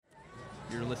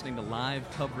You're listening to live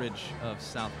coverage of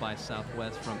South by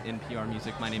Southwest from NPR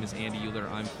Music. My name is Andy Euler.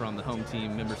 I'm from the home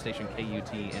team member station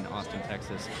KUT in Austin,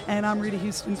 Texas. And I'm Rita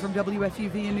Houston from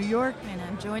WFUV in New York. And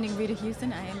I'm joining Rita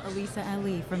Houston. I am Elisa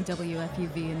Ali from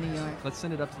WFUV in New York. Let's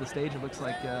send it up to the stage. It looks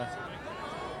like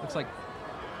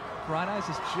Bright Eyes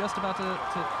is just about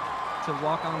to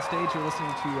walk on stage. You're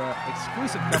listening to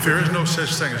exclusive coverage. If there is no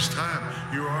such thing as time,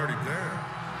 you're already there,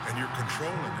 and you're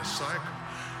controlling the cycle.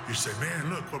 You say,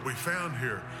 man, look what we found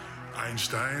here.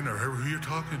 Einstein, or who you're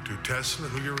talking to, Tesla,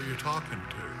 whoever you're talking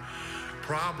to.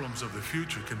 Problems of the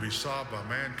future can be solved by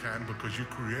mankind because you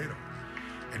create them.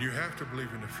 And you have to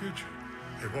believe in the future.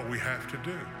 And what we have to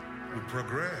do, we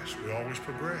progress. We always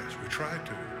progress. We try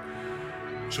to.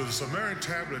 So the Sumerian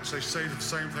tablets, they say the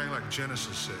same thing like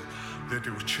Genesis said, that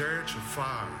there were chariots of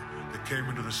fire that came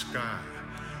into the sky.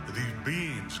 That these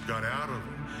beings got out of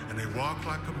them, and they walked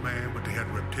like a man, but they had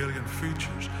reptilian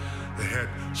features. They had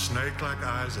snake-like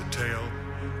eyes, a tail,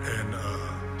 and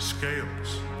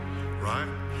scales, right?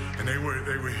 And they were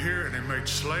here, and they made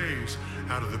slaves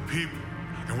out of the people.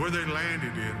 And where they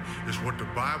landed in is what the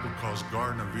Bible calls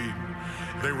Garden of Eden.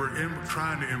 They were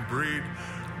trying to inbreed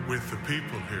with the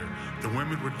people here. The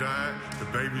women would die, the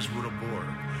babies would abort.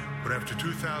 But after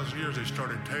 2,000 years, they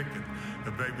started taking.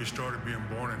 The babies started being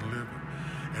born and living.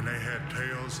 And they had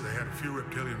tails, they had a few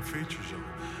reptilian features of them.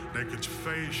 They could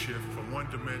phase shift from one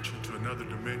dimension to another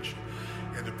dimension.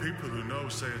 And the people who know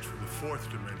say it's from the fourth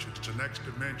dimension, it's the next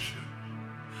dimension.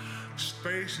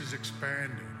 Space is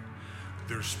expanding.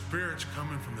 There's spirits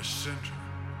coming from the center,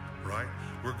 right?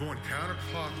 We're going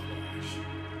counterclockwise.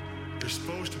 There's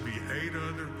supposed to be 8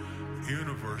 other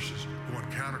universes going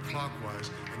counterclockwise,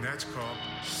 and that's called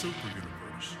super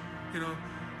universe. You know,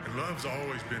 and love's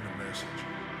always been the message.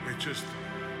 It's just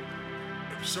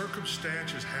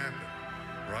circumstances happen,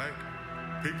 right?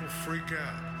 People freak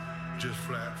out, just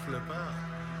flat flip out,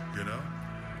 you know?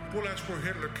 Well, that's where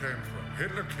Hitler came from.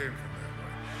 Hitler came from that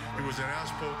way. He was an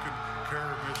outspoken,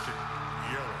 charismatic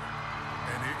yeller.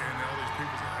 And all these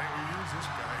people say, hey, we use this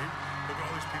guy. Look at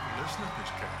all these people listening to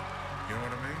this guy. You know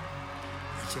what I mean?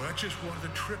 And so that's just one of the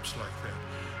trips like that,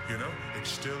 you know? It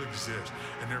still exists.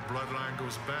 And their bloodline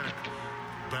goes back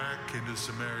into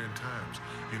Sumerian times.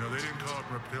 You know, they didn't call it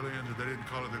reptilians, or they didn't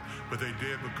call it, but they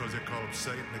did because they call him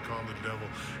Satan, they call him the devil,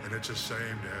 and it's the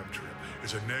same damn trip.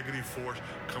 It's a negative force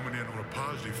coming in on a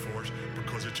positive force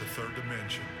because it's a third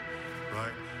dimension,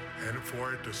 right? And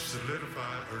for it to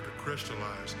solidify or to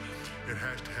crystallize, it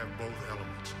has to have both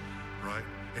elements, right?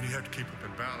 And you have to keep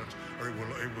them in balance, or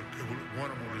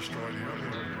one of them will destroy the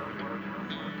other.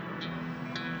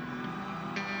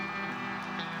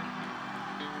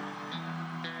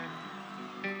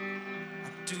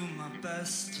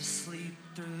 Best to sleep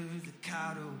through the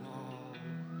caterwaul.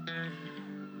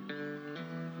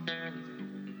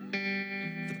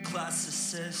 The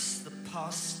classicist, the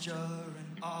posture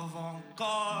and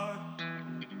avant-garde.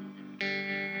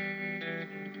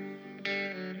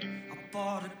 I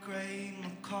bought a grey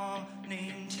macaw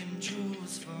named him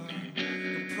Jules Verne.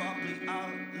 He'll probably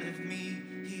outlive me,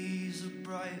 he's a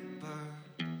bright bird.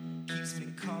 Keeps me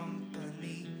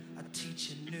company, I teach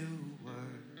a new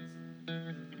word.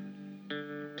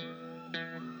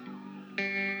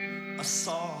 I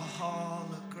saw a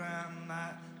hologram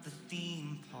at the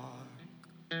theme park.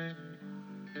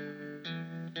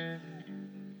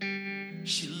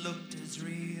 She looked as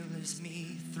real as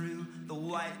me through the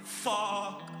white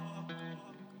fog.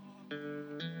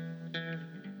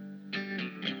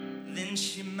 Then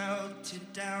she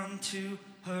melted down to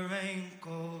her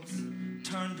ankles,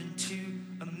 turned into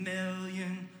a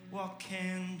million watt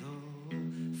candle.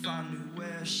 If I knew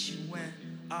where she went,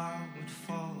 I would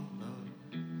follow.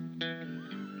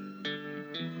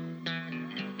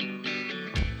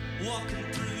 Walking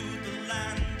through the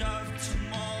land of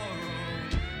tomorrow,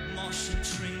 Martian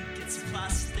trinkets,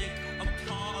 plastic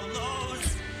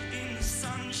Apollos, in the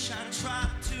sunshine,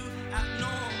 tried to act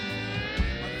normal.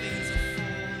 My veins are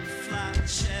full of flat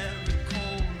cherry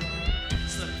cola,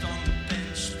 slept on the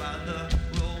bench by the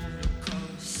roller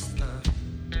coaster.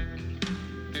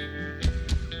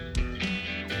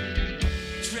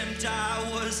 Dreamt I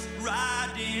was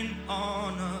riding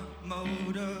on a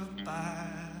motorbike.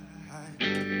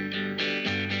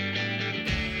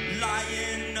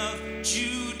 Lion of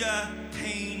Judah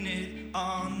painted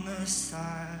on the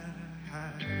side.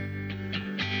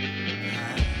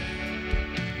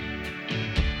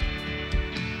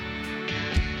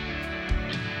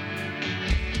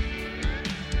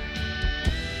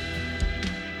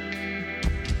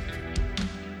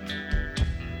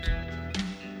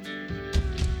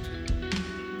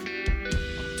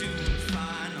 I'm doing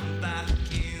fine, I'm back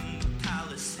in the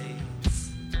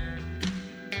Palisades.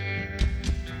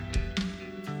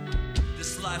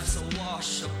 life's a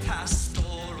wash, a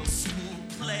pastoral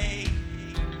smooth play.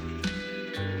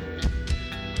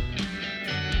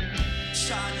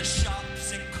 China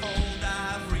shops and cold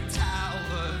ivory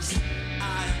towers.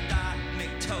 I and I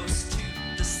make toast to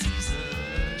the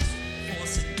Caesars,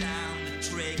 forcing down the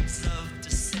dregs of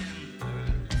December.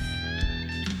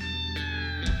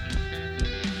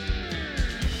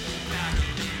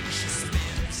 Madeline, she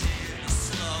spins in a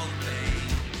slow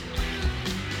lane.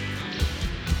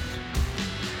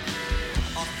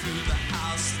 All through the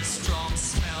house, the strong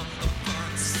smell of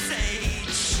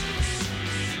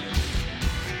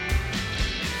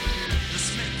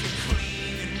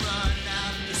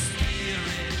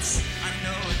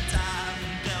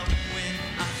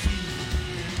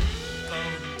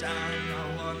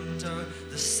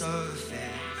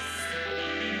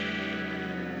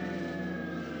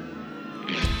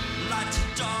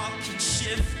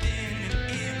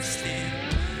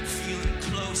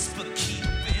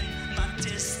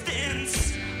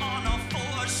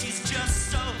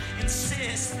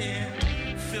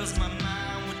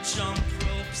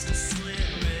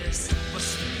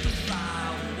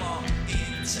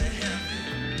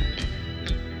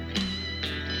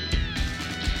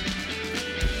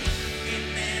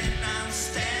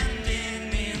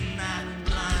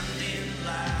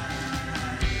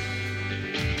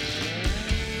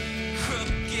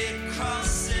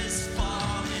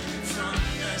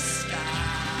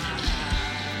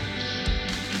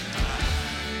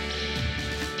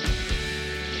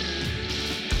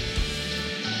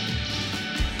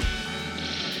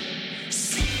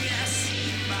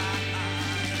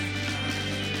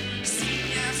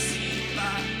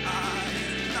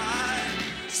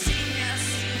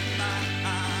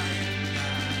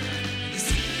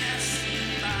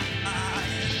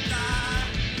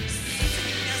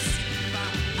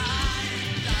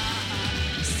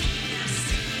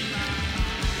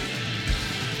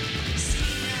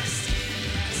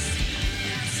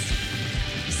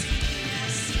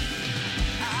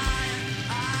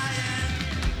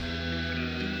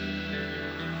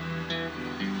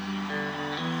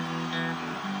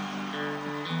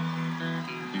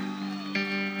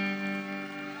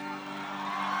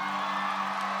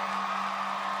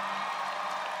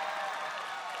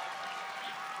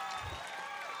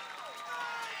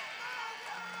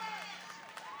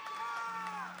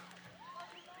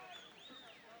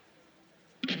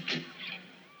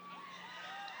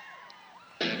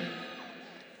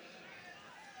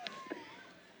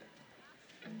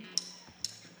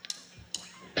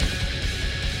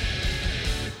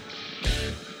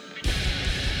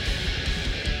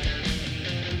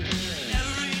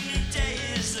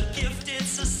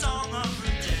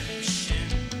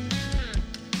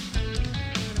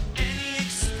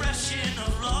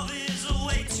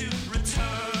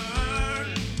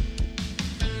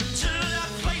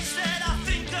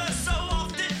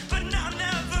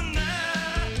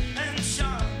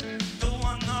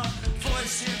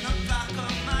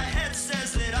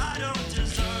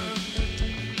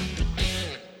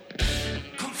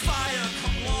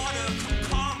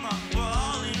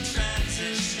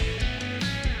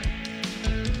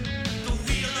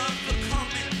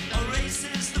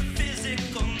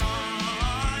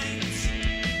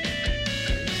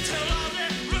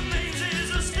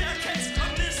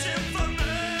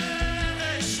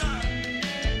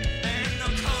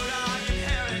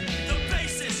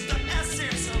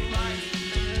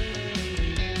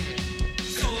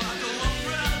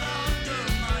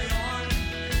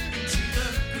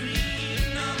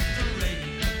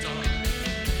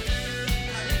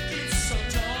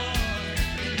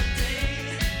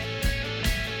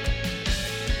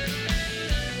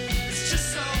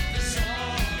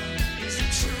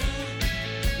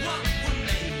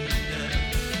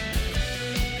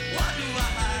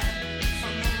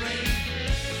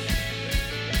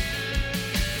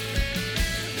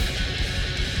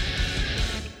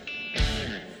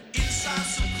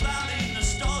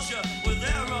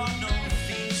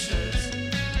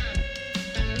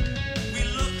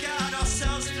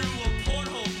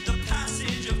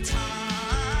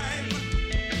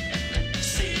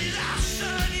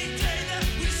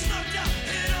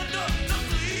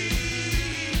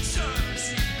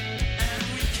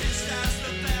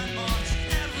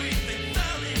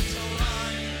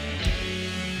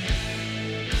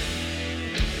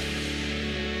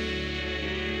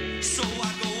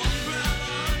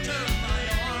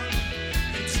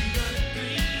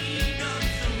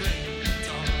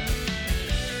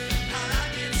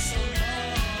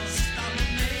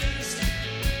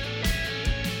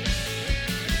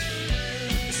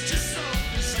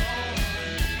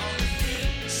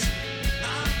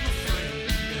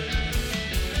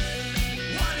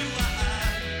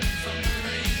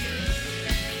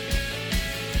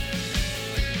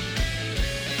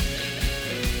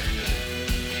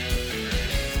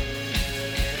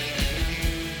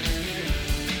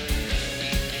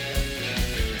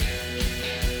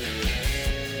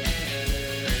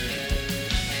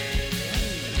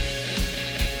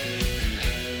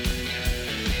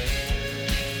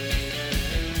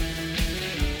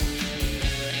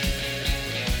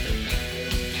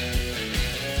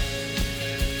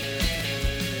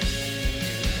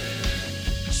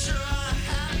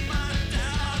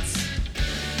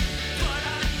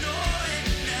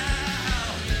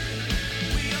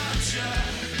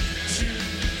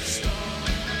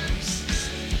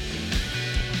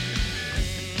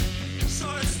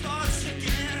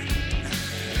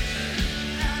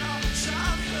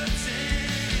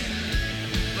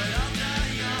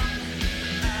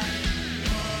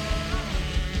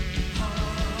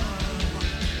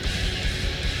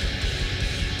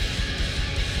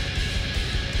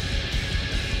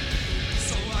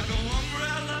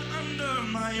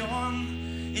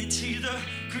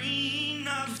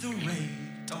of the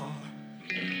radar.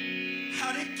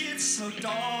 How'd it get so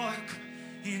dark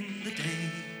in the day?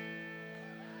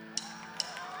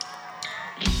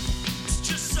 It's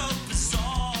just so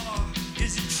bizarre.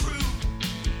 Is it true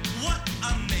what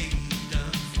I'm made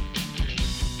of?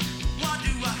 Why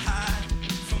do I hide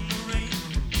from the rain?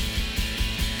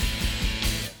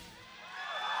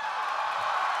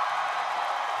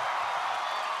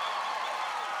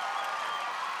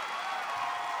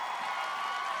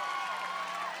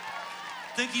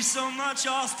 Thank you so much,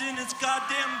 Austin. It's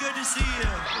goddamn good to see you.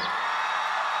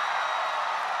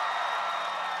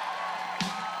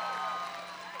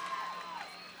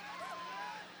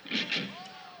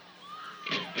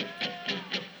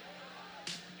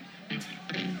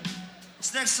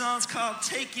 This next song's called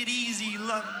Take It Easy,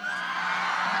 Love.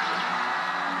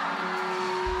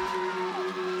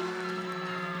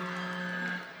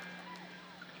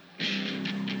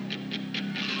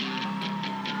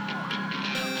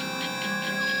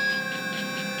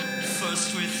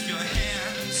 First with your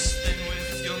hands, then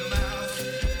with your mouth.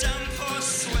 Down pours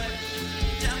sweat,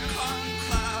 down cotton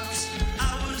clouds. I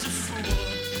was a fool,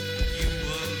 you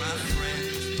were my friend.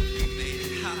 You made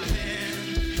it happen.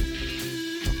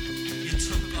 You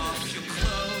took off your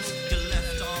clothes, you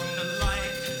left on the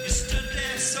light. You stood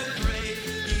there so brave,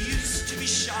 you used to be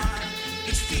shy.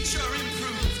 Each feature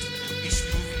improved, each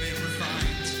movement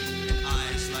refined. Your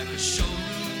eyes like a showroom.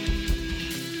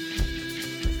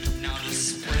 Now the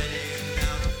spreading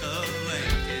out the lane.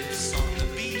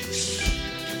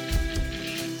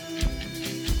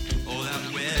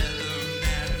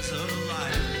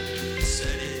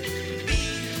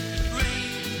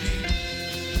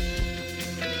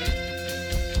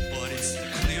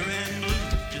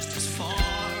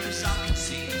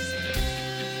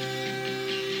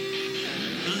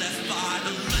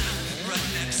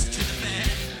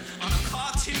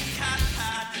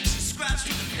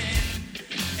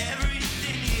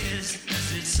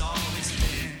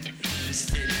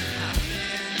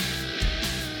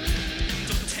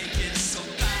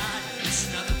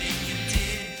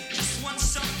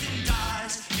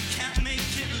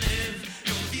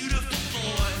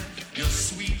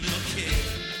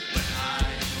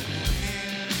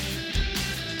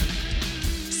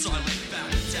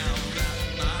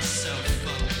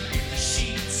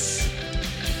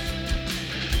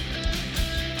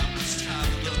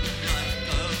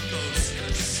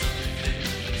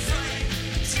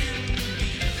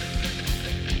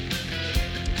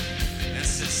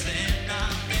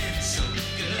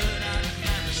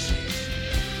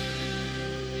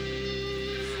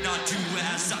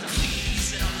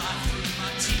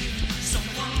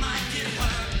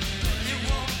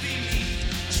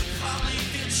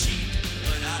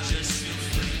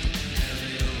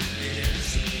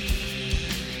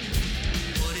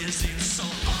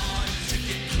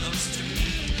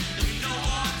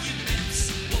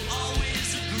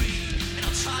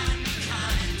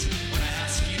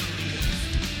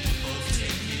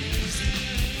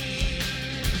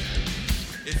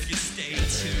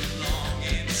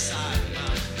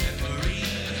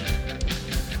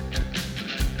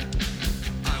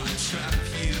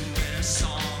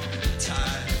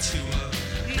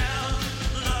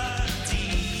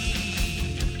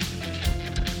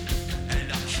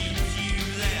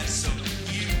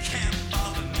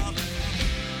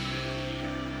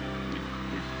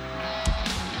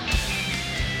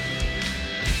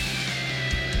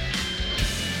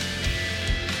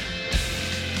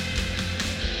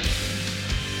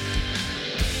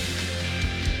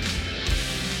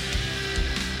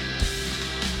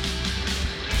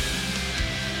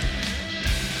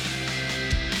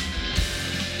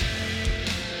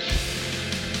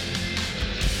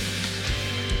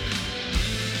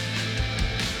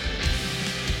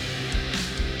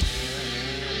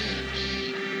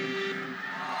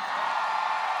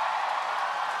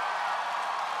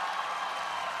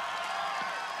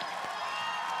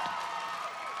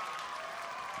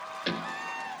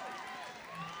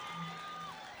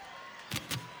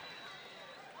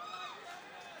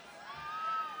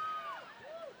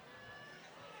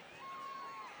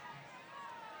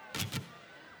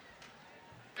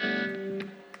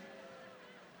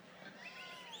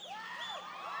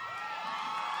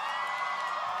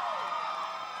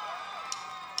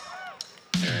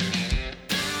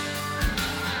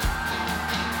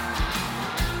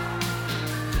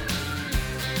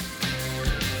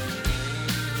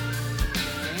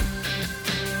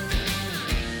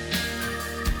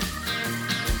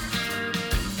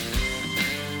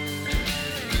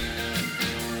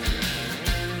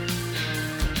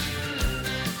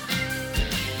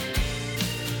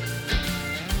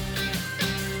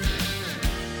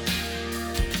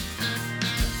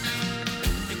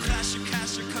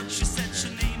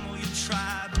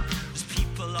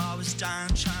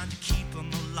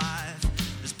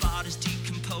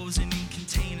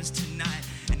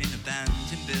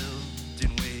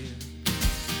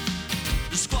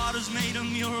 daughters made a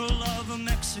mural of a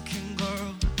Mexican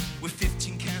girl with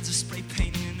 15 cans of spray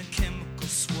paint in a chemical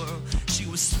swirl. She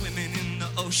was swimming in the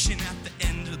ocean at the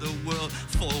end of the world,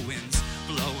 4 winds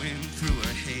blowing through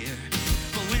her hair.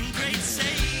 But when great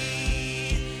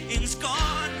Satan's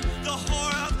gone, the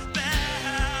whore of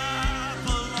Babylon,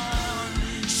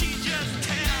 she just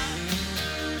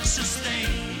can't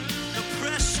sustain the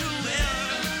pressure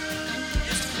where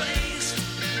it's placed.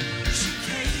 She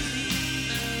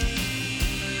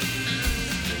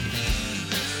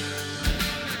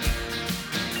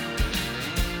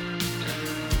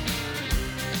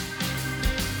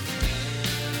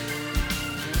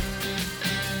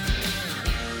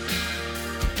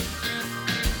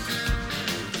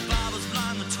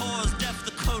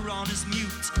is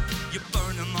mute. You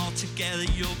burn them all together,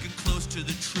 you'll get close to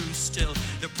the truth still.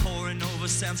 They're poring over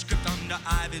Sanskrit under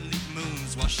Ivy League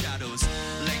moons while shadows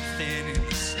lengthen in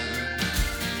the sun.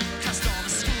 Cast on a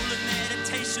school of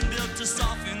meditation built to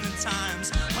soften the times.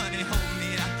 Honey, hold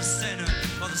me at the center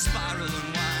while the spiral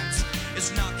unwinds.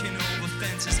 It's knocking over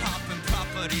fences, hopping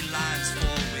property lines, 4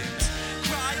 winds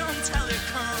cry until it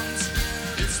comes.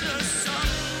 It's the son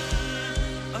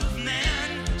of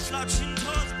man slouching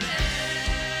towards bed.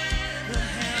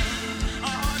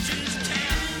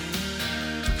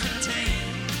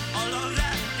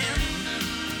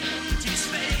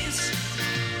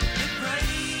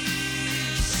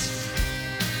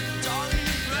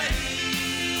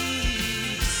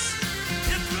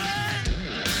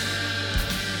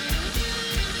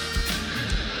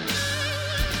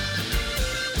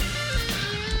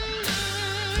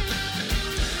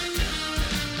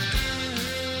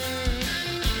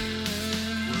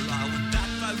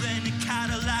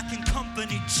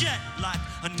 Jet like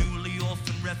a newly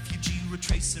orphaned refugee,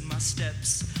 retracing my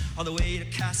steps all the way to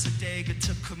Cassadaga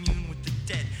to commune with the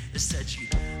dead. They said you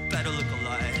better look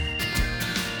alive.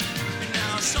 And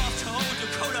now soft home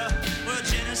Dakota, where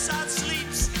genocide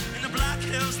sleeps, in the Black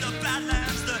Hills, the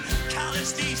Badlands, the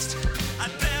calloused East.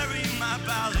 I'd bury my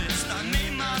ballads, I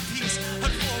made my peace,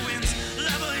 heard 4 winds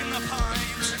leveling the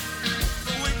pines.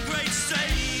 But when great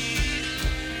Satan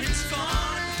is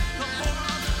gone, the horror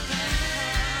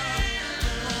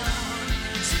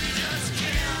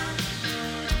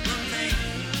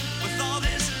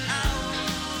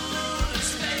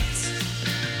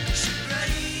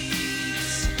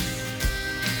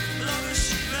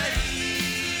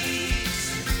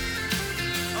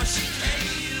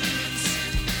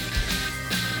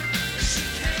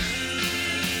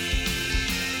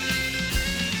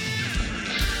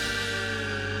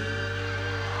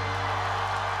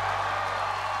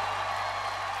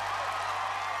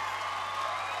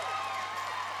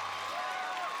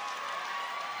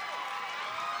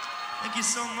Thank you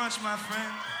so much, my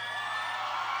friend.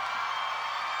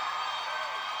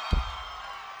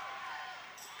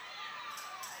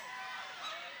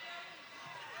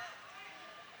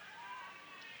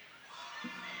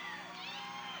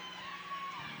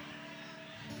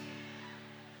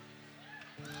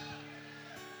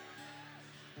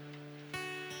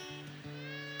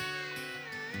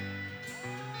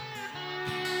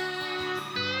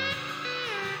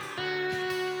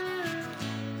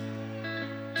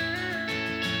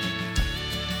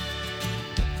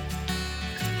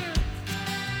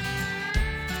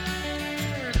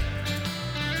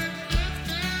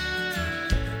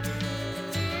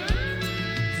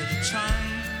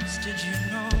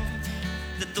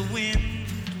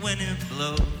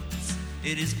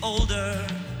 It is older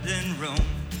than Rome,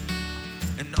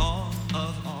 and all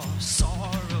of our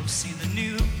sorrow. See the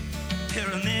new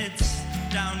pyramids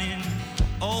down in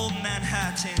old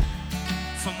Manhattan.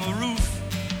 From a roof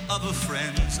of a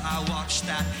friend's, I watched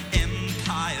that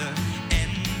empire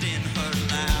end in her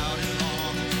loud and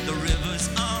long. The river's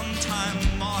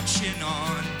time marching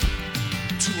on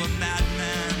to a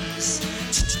madman's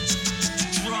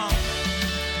drum.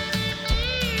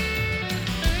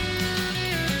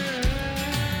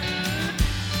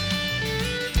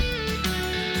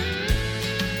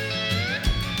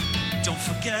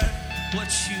 Forget what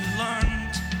you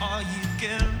learned, all you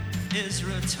give is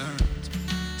returned.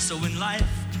 So when life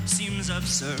seems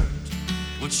absurd,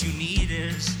 what you need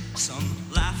is some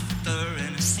laughter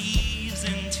and a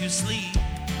season to sleep,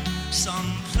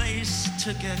 some place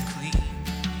to get clean,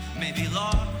 maybe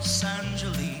Los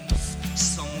Angeles,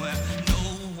 somewhere no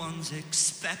one's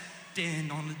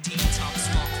expecting. On the detox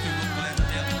walk through a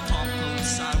Glendale park, road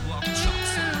sidewalk,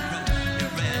 chalks on the road, your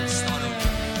red start over.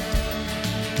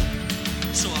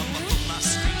 So I muffled my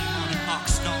scream on an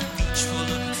Oxnard beach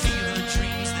full of fever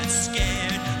dreams that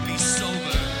scared me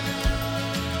sober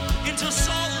into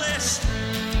soulless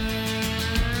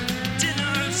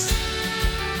dinners.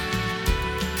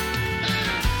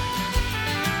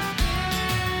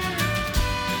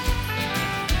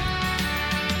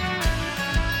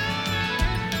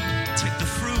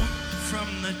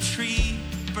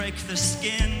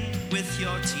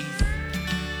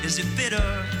 Is it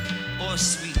bitter or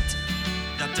sweet?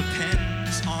 That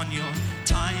depends on your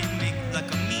timing,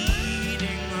 like a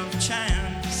meeting of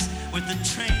chance with the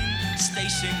train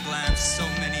station glance. So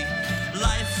many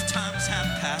lifetimes have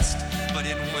passed, but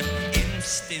in one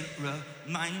instant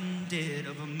reminded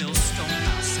of a millstone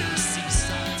house in a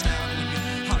seaside town when your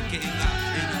heart gave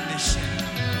out in a mission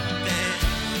bed.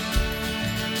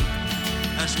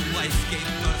 As your wife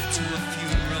gave birth to a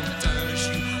funeral dirge,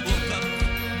 you woke up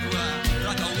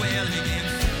like a wailing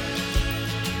infant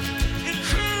in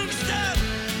Krugstad,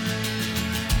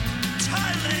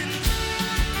 Thailand.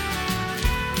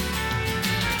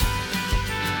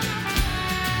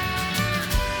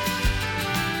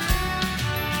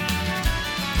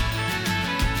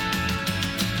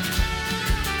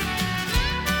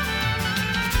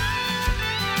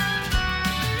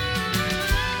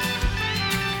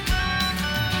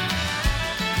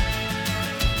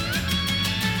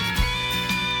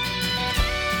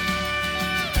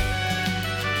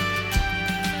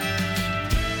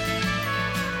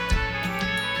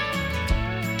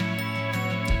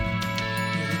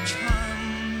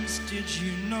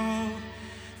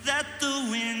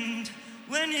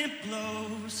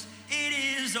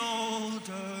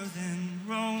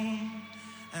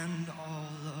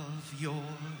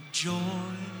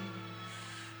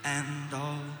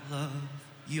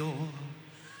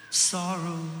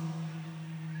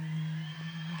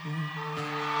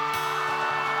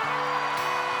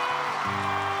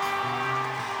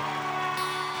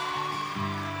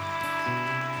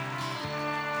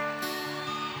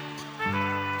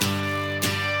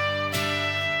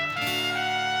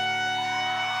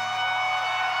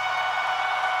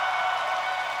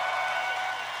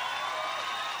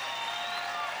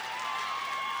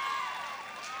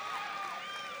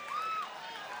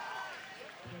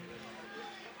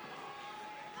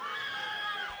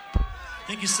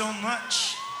 Thank you so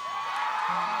much.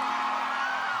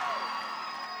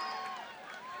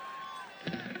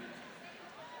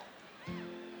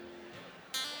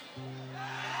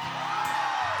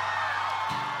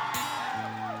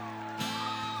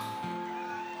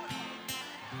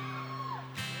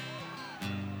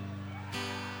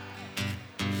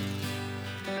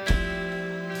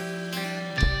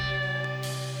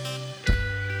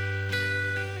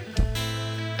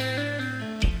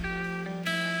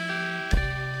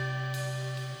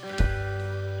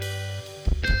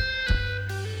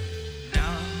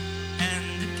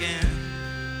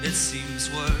 It seems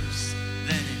worse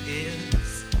than it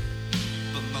is,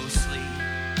 but mostly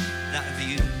that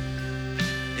view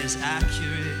is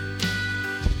accurate.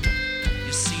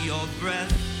 You see your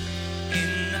breath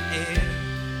in the air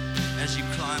as you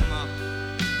climb up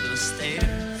those stairs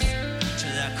to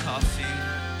that coffin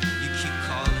you keep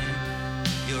calling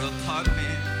your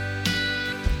apartment.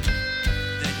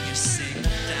 Then you sink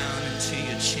down into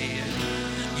your chair,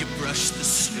 you brush the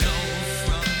snow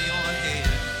from your hair.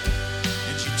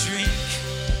 Drink,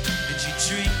 and you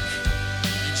drink,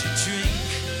 and you drink,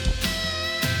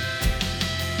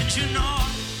 and you're not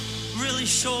really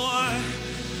sure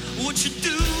what you're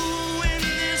doing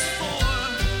this for,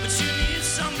 but you need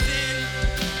something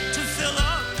to fill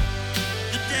up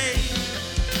the day.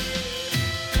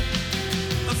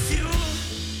 A few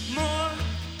more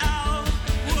hours.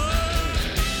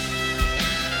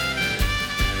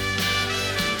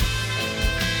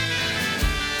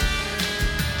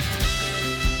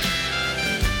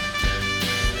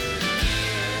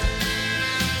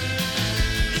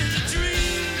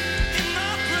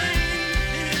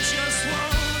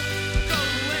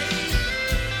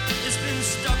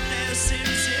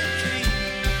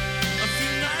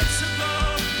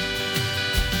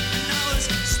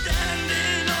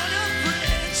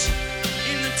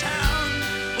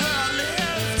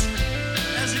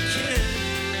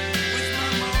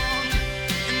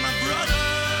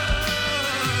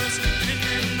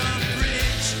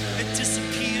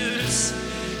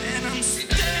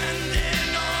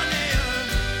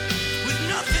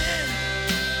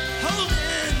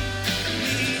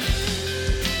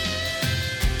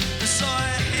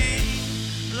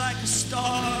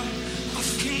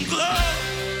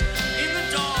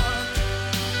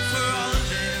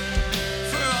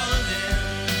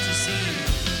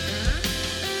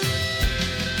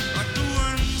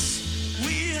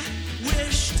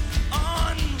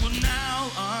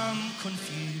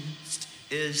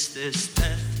 Is this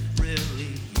death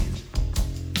really you?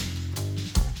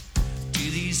 Do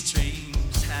these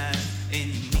dreams have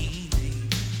any meaning?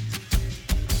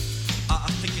 I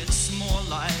think it's more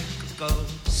like a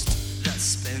ghost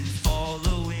that's been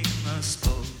following us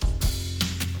both.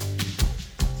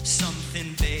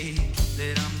 Something vague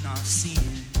that I'm not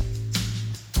seeing.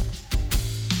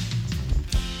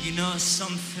 You know,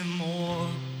 something more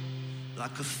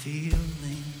like a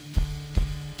feeling.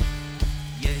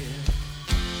 Yeah.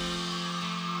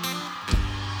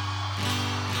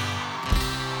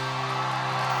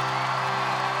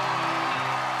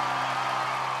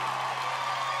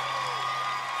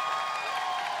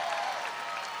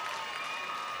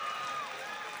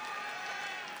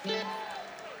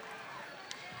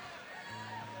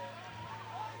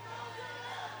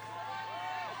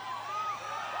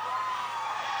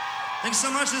 Thanks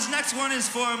so much. This next one is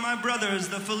for my brothers,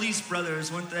 the Felice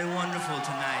brothers. Weren't they wonderful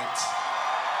tonight?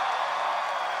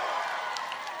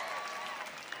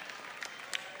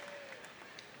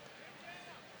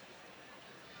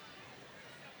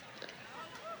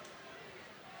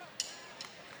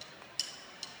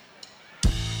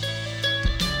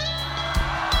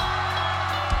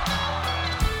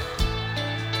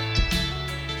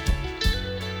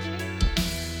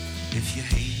 If you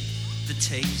hate the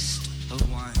taste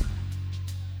of wine,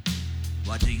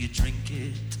 why do you drink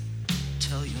it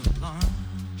till you're blind?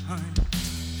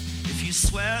 If you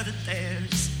swear that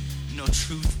there's no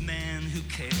truth, man, who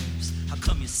cares? How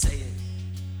come you say it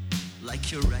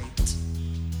like you're right?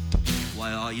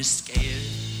 Why are you scared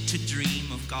to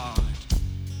dream of God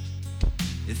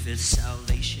if it's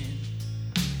salvation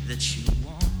that you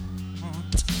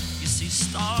want? You see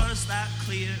stars that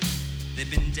clear,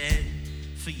 they've been dead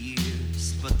for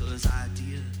years, but those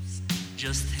ideas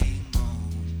just hang on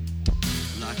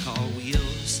like our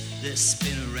wheels that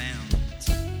spin around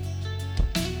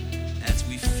as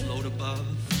we float above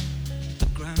the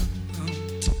ground.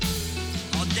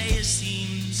 All day it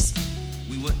seems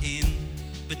we were in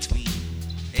between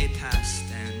a past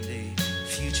and a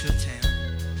future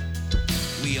town.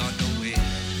 We are nowhere,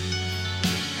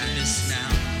 and it's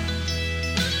now.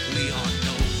 We are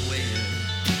nowhere,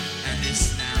 and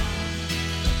it's now.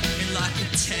 In like a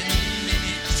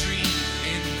 10-minute dream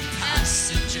in the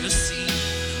passenger seat,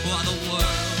 while the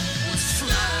world was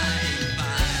flying by.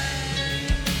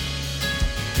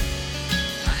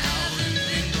 I haven't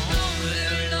been gone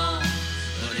very long,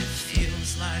 but it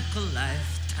feels like a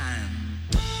lifetime.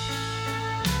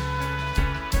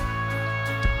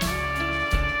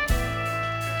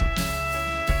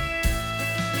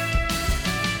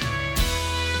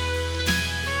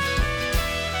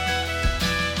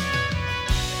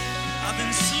 I've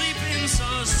been sleeping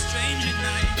so strange at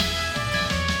night.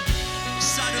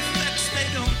 Side effects they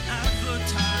don't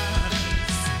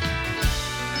advertise.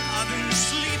 I've been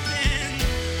sleeping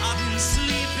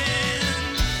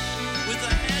with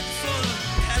a head full of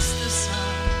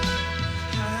pesticide.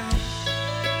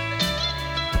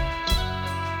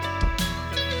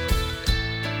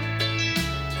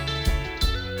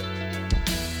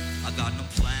 I got no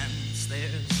plans,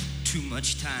 there's too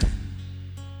much time.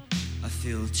 I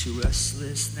feel too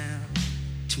restless now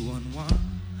to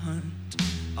unwind.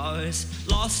 Always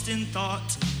lost in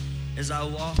thought as I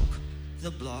walk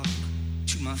the block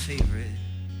to my favorite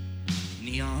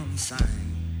neon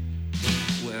sign,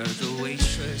 where the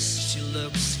waitress, she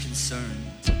looks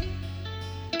concerned,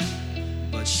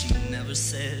 but she never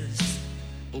says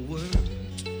a word.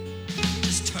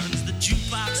 Just turns the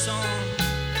jukebox on,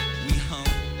 we hum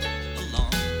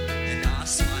along, and I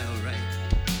smile right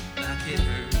back at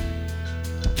her.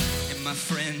 And my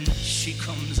friend, she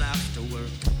comes after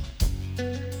work,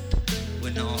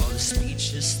 when all the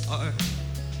speeches start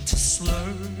to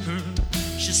slur.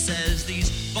 She says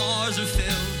these bars are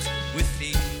filled with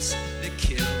things that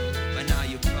kill. By now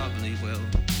you probably will.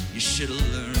 You should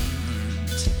have learned.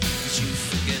 Did you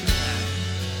forget that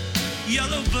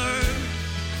yellow bird?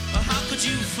 Or how could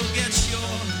you forget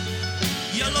your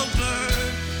yellow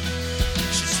bird?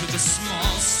 She took a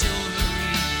small silver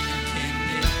ring and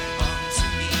pinned it onto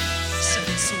me. Said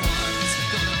it's the one's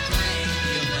gonna bring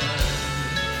you love.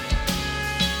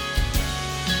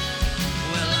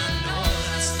 Well, I know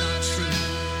that's not true,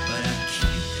 but I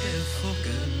keep it for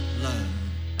good love.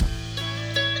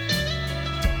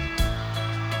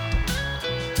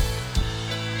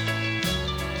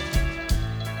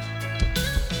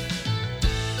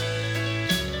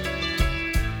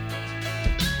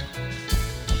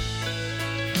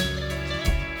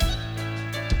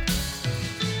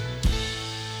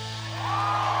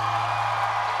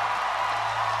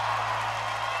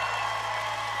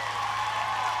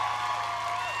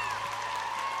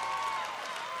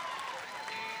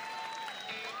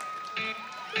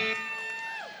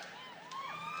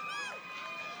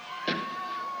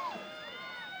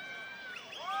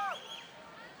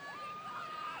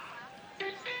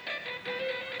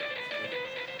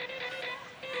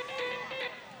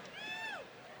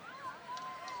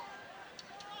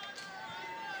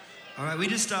 All right, we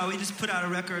just put out a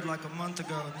record like a month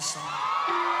ago. This song.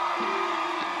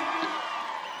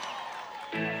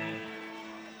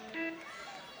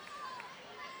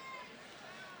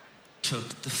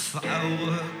 Took the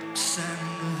fireworks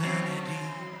and the vanity,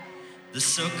 the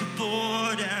circuit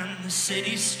board and the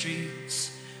city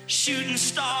streets, shooting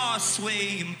stars,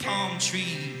 swaying palm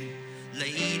tree,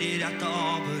 laid it at the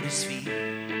arbiter's feet.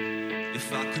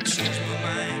 If I could change my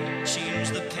mind, change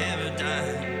the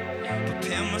paradigm,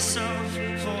 prepare myself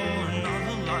for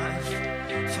another life,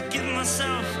 forgive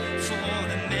myself for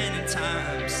the many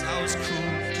times I was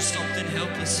cruel to something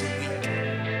helpless and weak.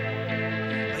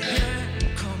 But here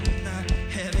come that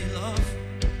heavy love,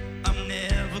 I'm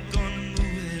never gonna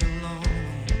move it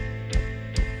alone.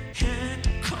 Here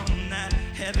come that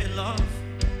heavy love,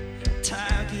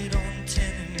 target on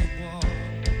tenement wall.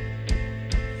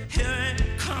 Here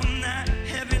come that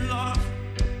heavy love,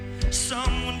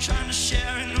 someone trying to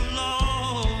share in the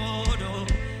load. Oh,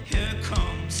 here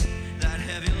comes that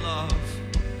heavy love,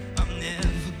 I'm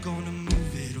never gonna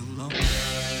move it alone.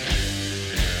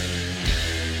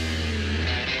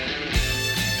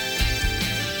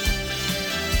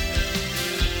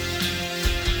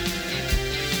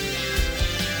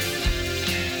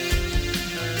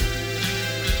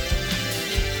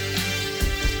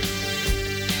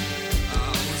 I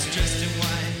was dressed in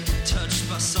white, touched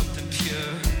by something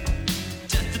pure,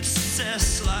 death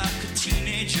obsessed like a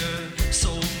teenager,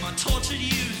 sold my tortured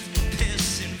youth,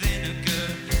 piss and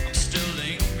vinegar. I'm still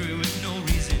angry with no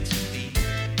reason to be.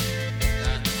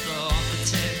 That the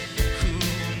architect who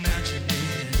imagined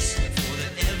this, for the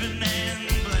every man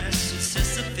blessed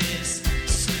Sisyphus,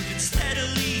 slipping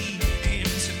steadily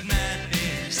into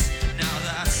madness. Now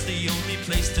that's the only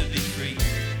place to be free.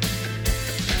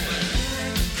 But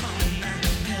here come that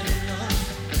heavy love,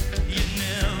 you're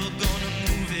never gonna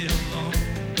move it alone.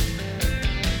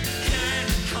 Here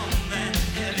come that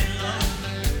heavy love,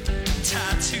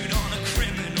 tattooed on a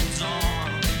criminal's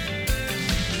arm.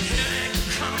 Here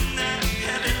come that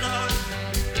heavy love,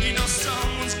 you know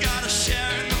someone's gotta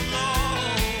share in the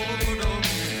load. Oh,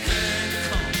 here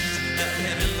comes that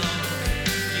heavy love,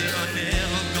 you're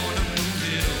never gonna move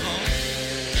it alone.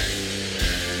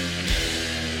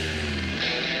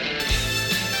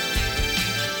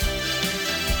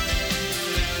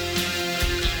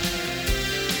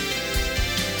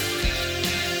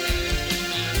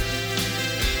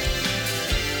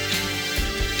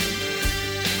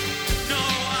 No,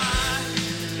 I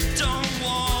don't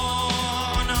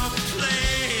wanna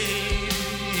play.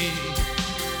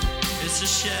 It's a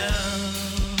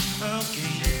shell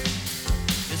game.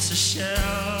 It's a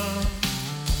shell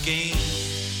game.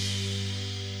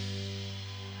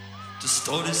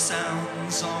 Distorted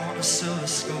sounds on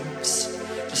oscilloscopes,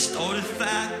 distorted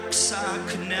facts I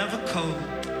could never cope.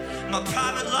 My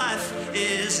private life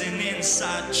is an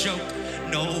inside joke.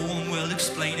 No one will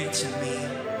explain it to me.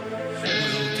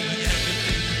 We'll be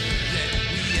everything that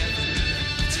we ever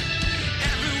need.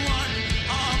 Everyone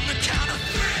on the count of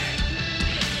three.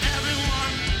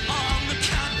 Everyone on the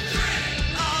count of three.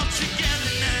 All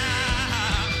together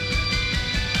now.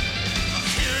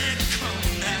 Here it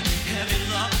comes, that heavy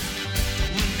love.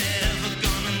 We're never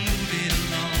gonna move it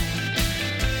alone.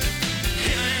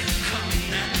 Here it comes,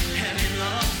 that heavy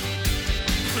love,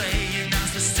 playing as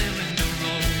the cylinder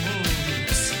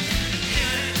rolls.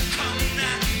 Here it comes,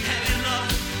 that heavy love,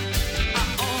 I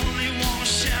only wanna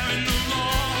share in the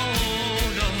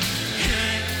load. Oh, here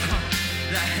it comes,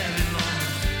 that heavy love,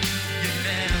 you're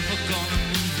never gonna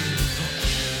move it alone.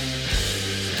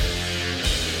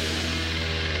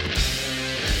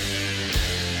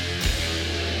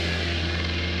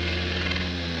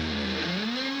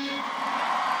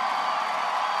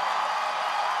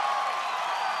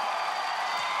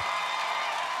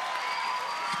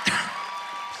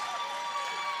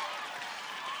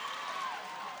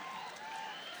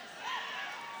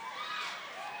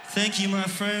 Thank you, my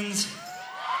friends.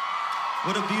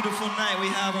 What a beautiful night we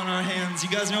have on our hands. You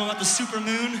guys know about the super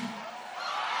moon?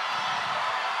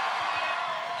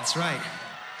 That's right.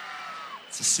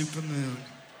 It's a super moon.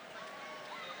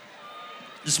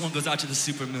 This one goes out to the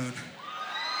super moon.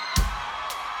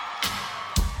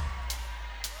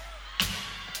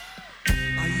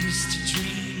 I used to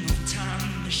dream of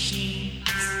time machines.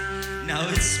 Now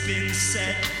it's been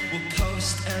said we'll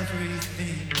post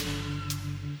everything.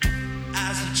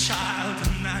 As a child,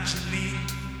 imagining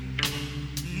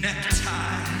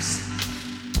neckties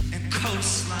and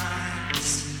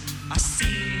coastlines. I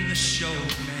seen the show,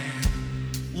 man.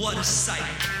 What a sight.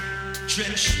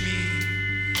 Drenched me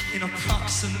in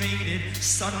approximated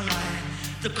sunlight.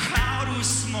 The crowd was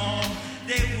small,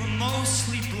 they were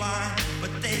mostly blind,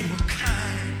 but they were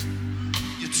kind.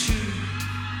 You're too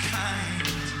kind.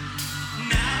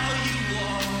 Now you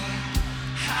are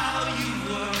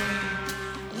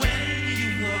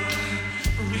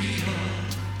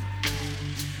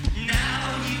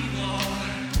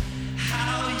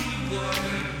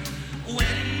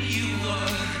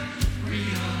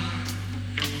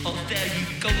there you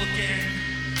go again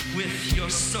with your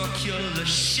circular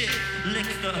shit. Lick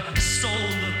the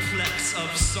solar plex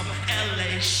of some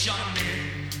LA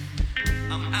shaman.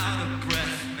 I'm out of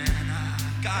breath, man, I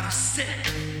gotta sit.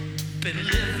 Been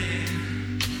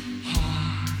living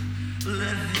hard,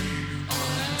 living all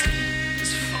I do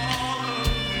is follow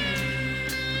you.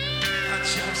 I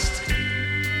just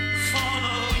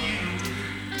follow you.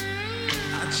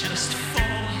 I just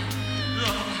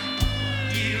follow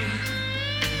you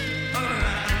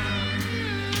around.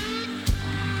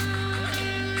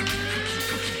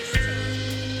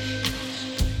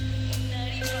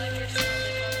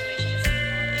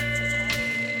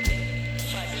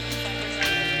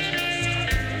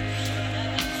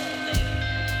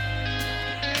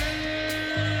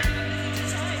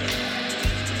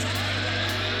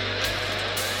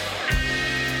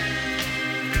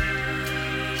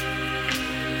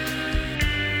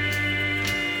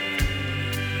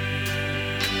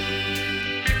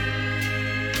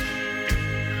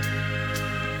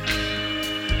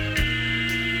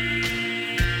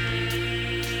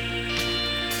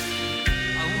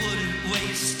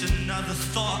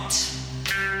 Thought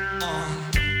on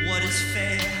what is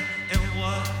fair and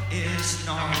what is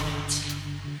not.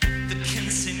 The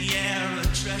quinceañera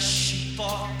dress she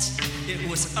bought, it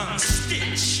was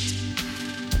unstitched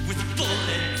with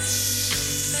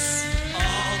bullets.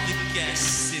 All the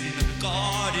guests in the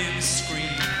garden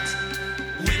screamed.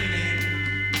 Women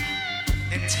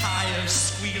and tires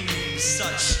squealing,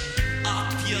 such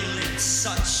opulence,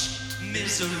 such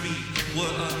misery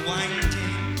were unwinding.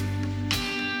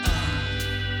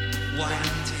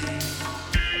 Winding.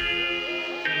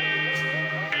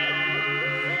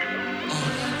 All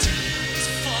I do is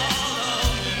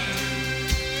follow you.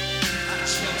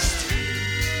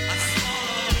 I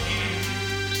follow you.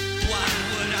 Why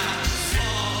would I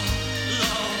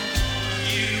follow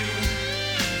you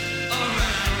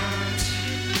around?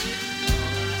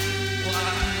 Why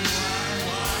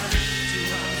do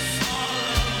I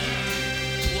follow you?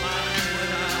 Why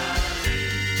would I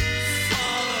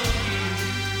follow you?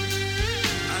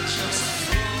 I just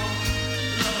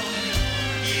follow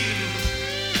you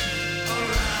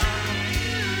around.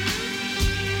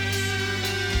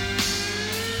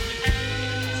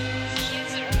 He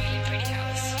has a really pretty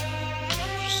house.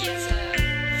 He has a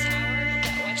tower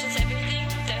that watches everything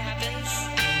that happens.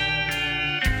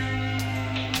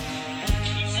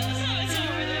 He does have a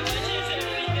tower that watches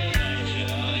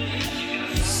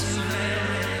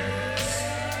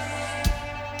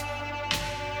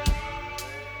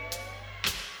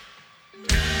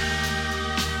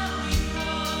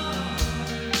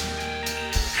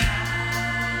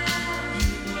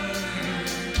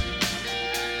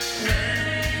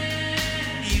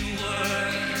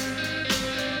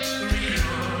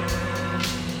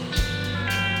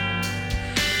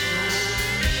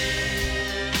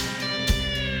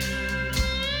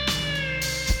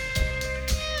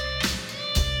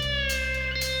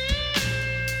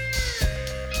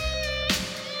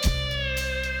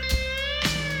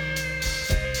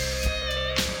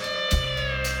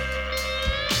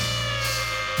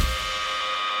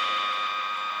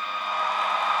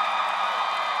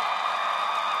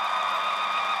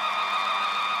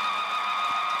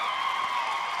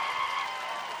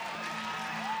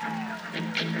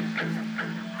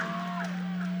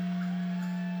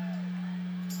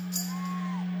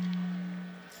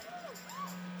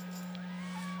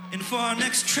And for our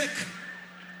next trick,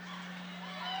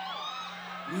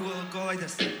 we will go like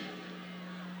this. You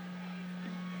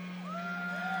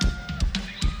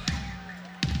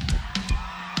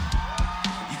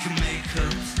can make a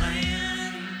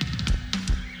plan,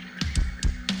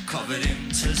 carve it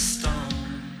into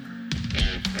stone,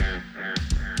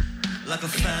 like a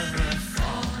feather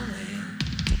falling.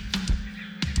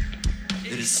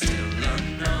 It is still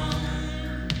unknown.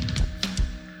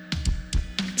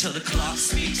 Till the clock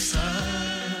speaks up,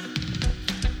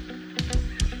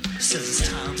 says it's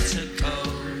time to go.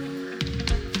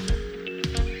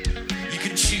 You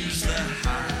can choose the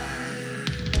high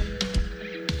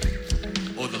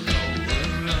or the lower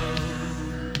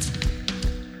road.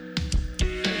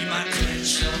 You might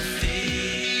clench your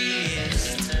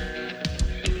fist,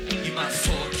 you might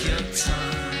fork your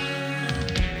tongue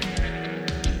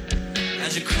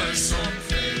as you curse or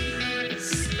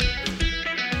praise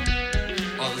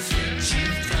all the things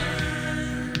you've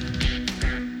done,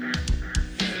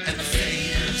 and the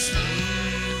faders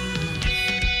move,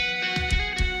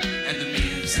 and the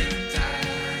music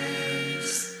dies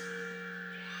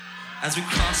as we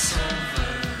cross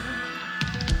over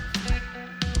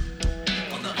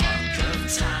on the arc of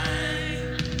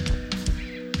time.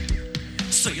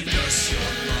 So you nurse your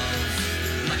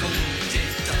love like a wound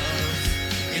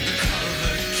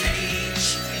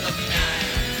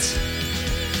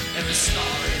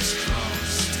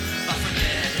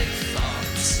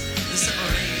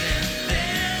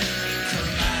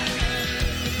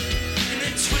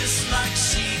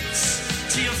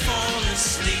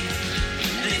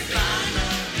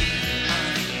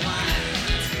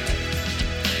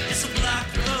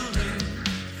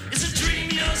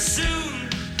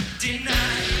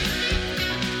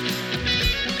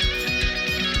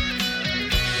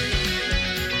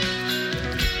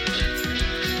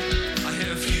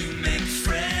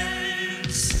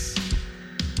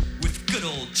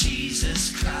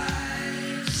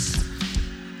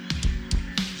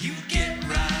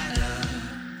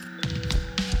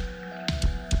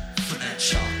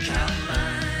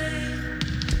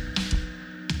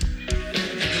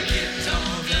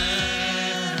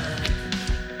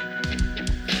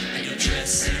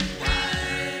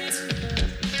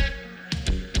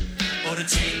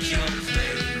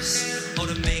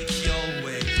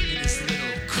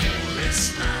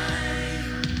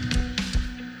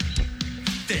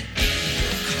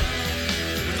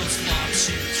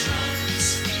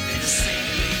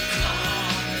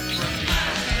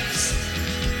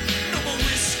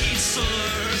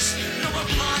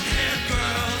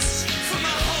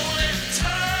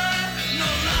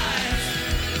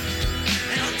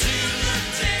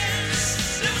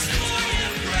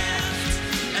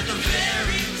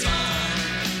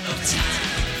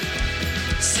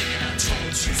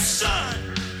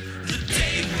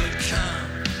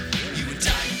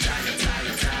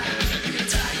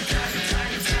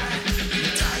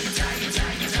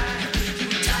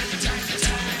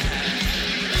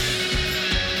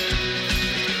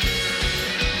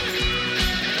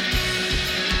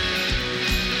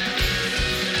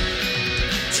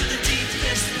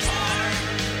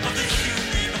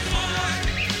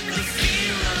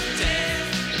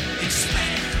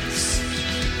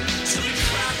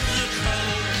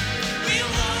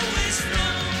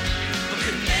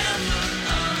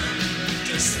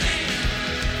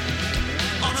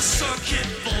get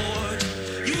bored.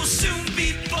 You will soon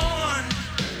be born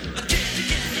again,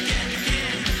 again, again,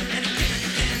 again, and again,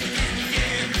 again, again,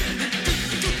 again, and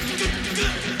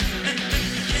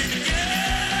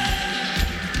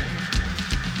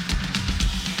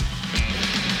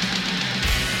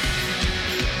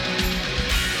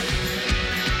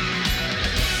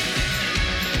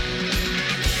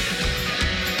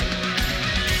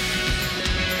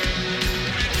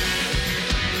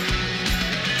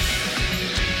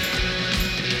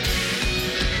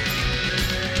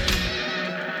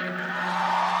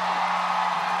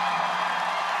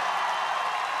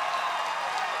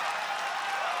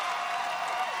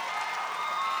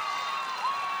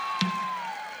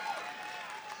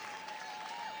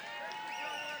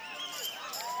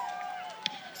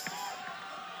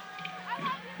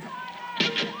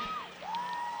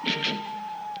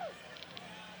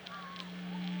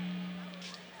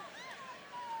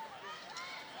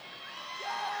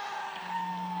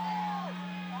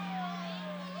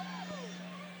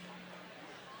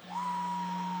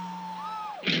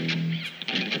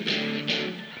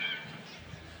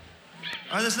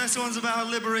all right, this next one's about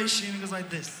liberation. It goes like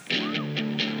this. Pilgrim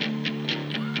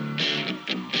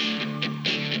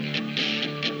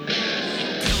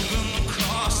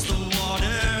across the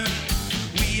water,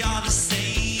 we are the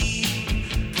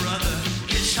same, brother,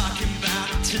 hitchhiking back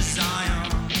to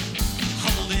Zion,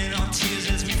 holding our tears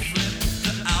as we flip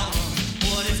the album.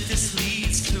 What if this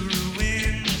leads to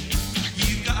ruin?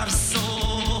 You got a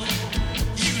soul,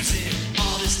 use it,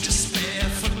 all this despair,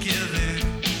 forgive it.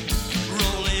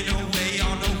 Rolling away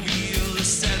on a wheel of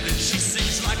seven, she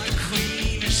sings like the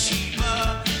Queen of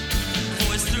Sheba.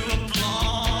 Voice through a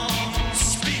blonde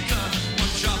speaker,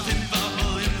 one dropping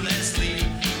bubble in Leslie,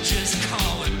 just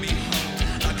calling me home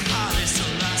like Haile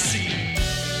Selassie.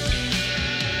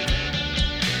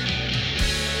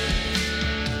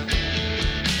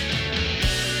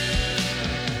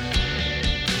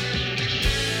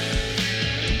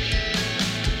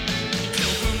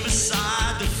 Pilgrim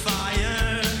beside the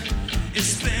fire,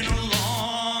 it's been a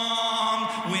long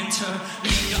winter. We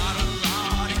got a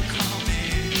lot in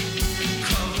common.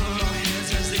 Cover our heads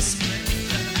as they split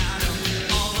the atom.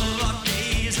 All of our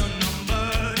days are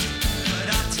numbered, but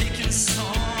I've taken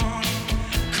song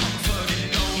comfort in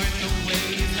knowing the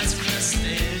wave has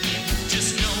crested.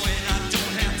 Just knowing I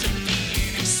don't have to be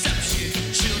an exception.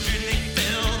 Children, they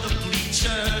fill the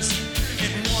bleachers,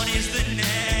 and one is the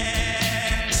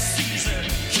next Caesar.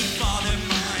 Keep all their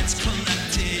minds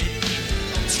collected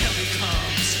until he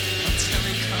comes,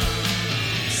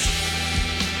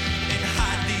 and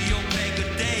hide the Omega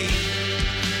Day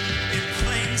in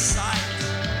plain sight.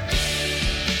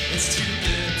 It's too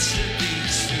good to be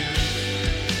true.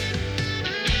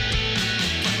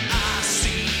 But I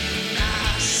see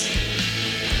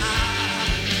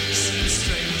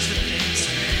stranger things,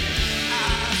 man.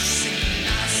 I see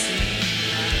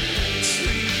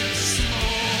tree of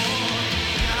smoke.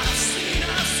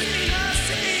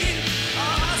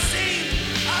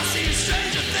 I see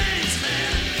stranger things,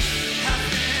 man.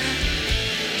 Happen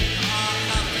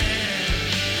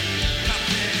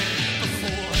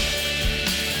before.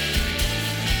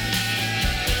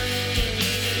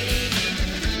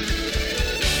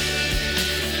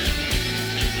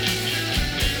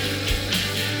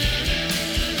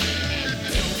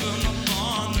 Pilgrim up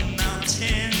on the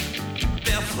mountain,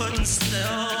 barefoot and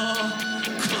still,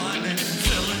 climbing,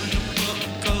 filling the book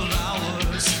of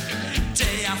hours.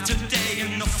 Day after day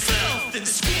in the filth and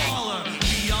squalor,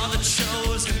 we are the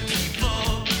chosen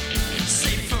people,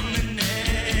 safe from the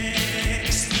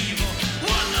next evil.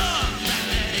 One love,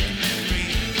 magnetic memory,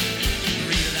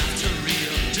 real after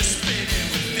real, just spinning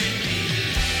within me.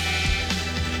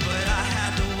 But I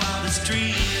had the wildest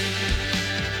dream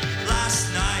last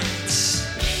night.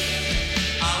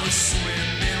 I was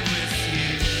swimming with you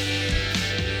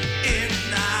in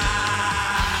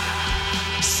night.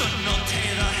 Sun not the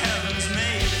heavens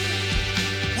made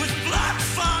with black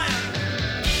fire.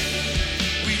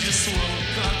 We just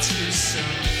woke up too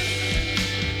soon.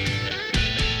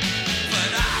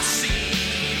 But I see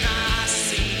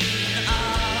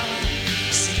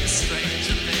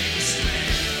stranger things,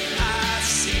 man. I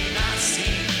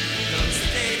see those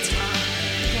daytime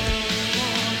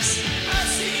goals. I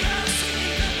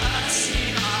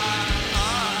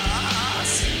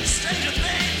see stranger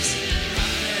things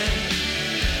happen.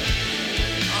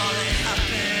 Oh, they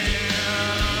happen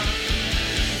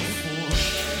before.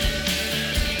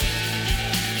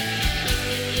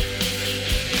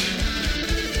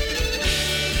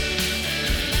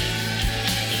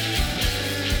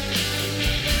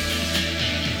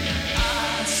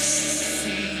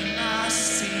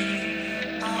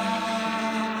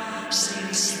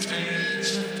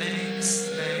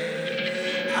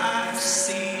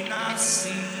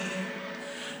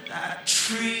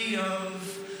 sea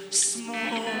of smoke.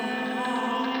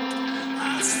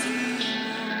 I see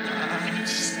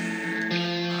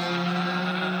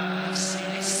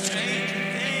strange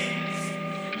things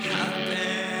happen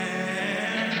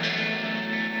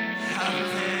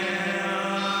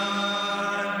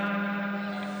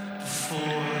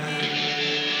before.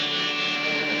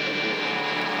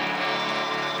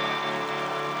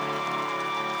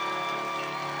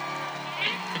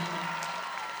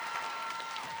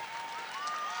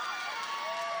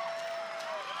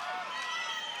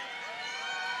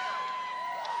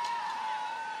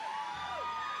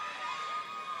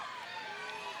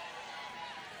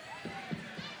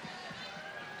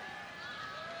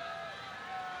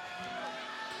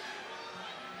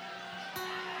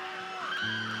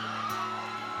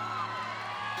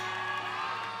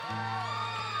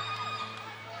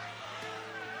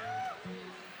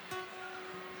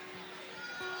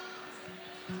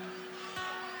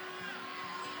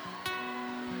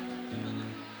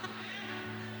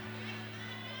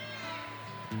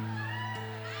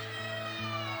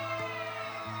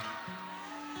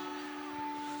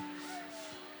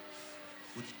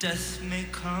 Death may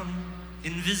come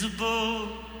invisible,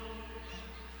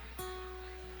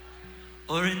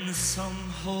 or in some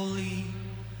holy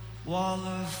wall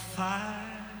of fire,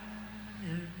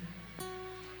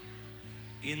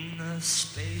 in the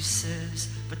spaces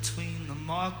between the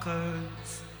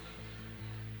markers,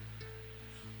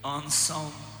 on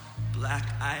some black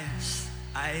ice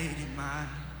 80 mile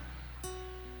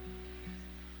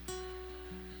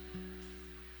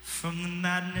from the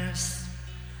madness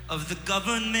of the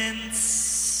governments,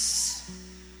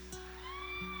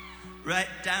 right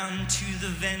down to the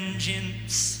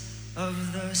vengeance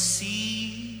of the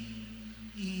sea.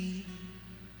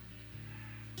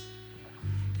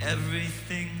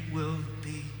 Everything will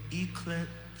be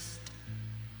eclipsed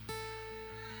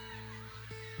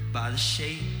by the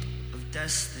shape of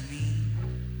destiny.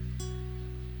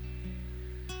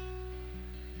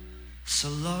 So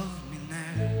love me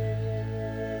now.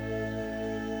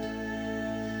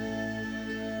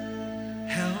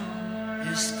 Hell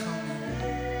is coming.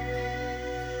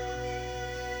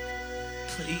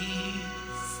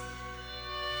 Please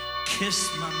kiss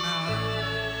my mouth.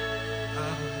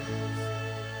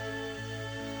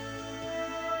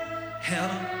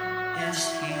 Hell is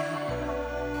here.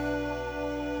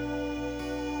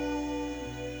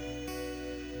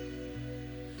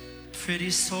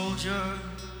 Pretty soldier,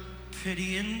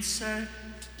 pretty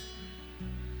insect.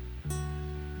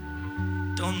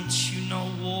 Don't you know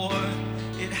war?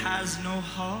 It has no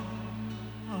heart.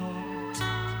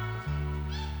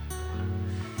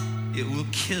 It will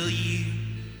kill you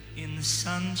in the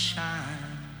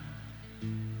sunshine,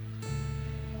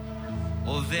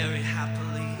 or very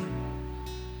happily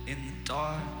in the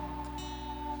dark.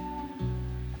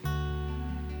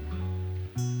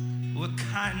 Where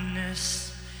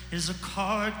kindness is a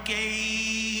card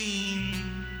game,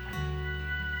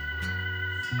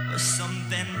 or some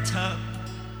bent up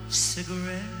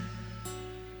cigarette.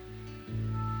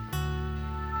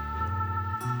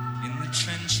 In the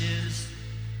trenches,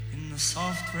 in the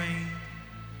soft rain,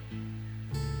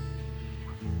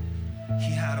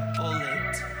 he had a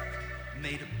bullet,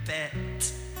 made a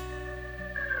bet.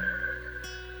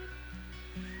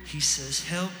 He says,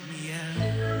 help me out.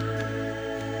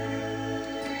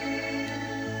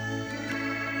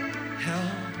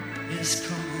 Hell is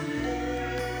coming.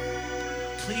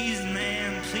 Please,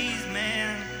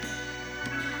 man,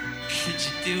 could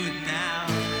you do it now?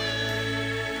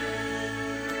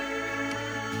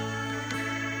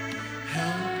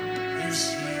 Hell is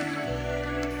here.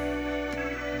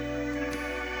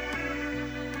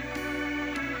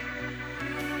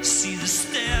 See the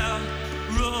sterile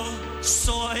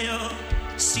soil,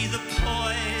 see the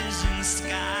poison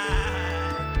sky,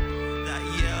 that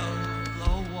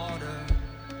yellow water,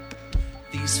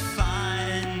 these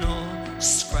final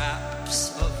scraps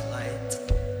of light.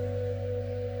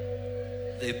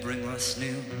 They bring us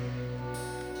new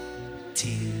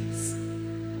tears.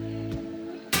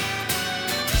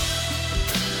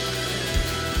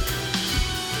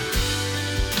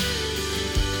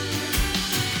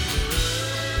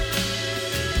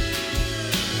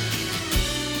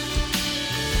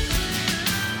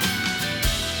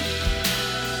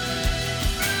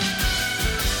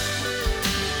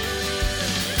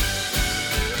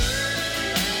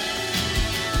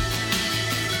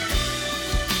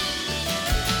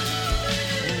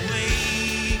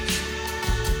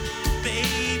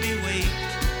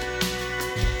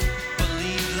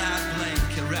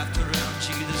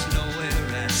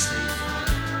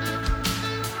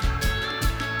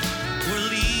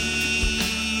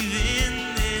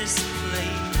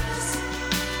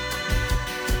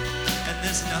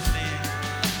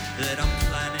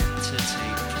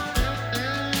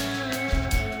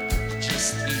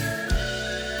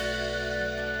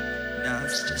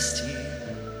 it's just you.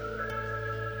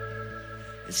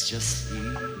 It's just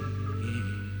you.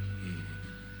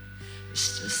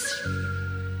 It's just you.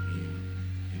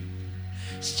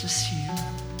 It's just you.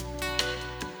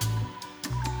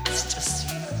 It's just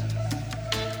you.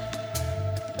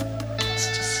 It's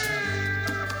just you.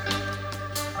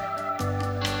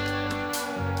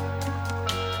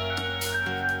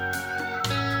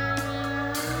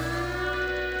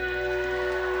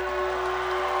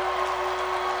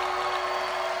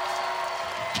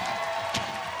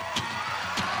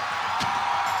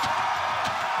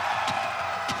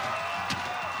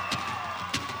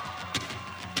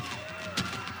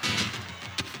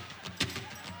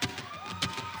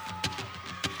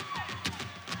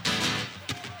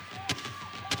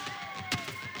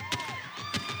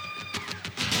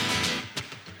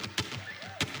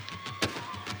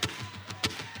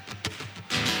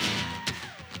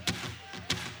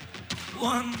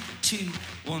 One, two,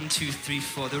 1, 2, 3,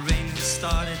 4. The rain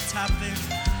started tapping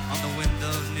on the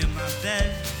window near my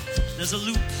bed. There's a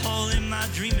loophole in my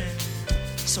dreaming,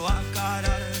 so I got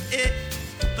out of it.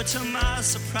 But to my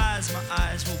surprise, my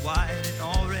eyes were wide and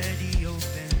already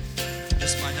open.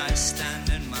 Just my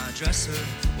nightstand and my dresser,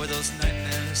 where those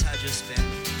nightmares had just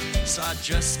been. So I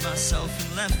dressed myself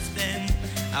and left then,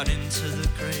 out into the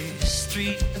gray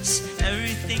streets.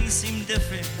 Everything seemed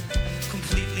different,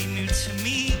 completely new to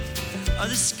me.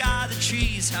 The sky, the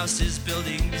trees, houses,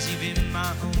 buildings, even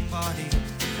my own body.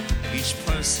 Each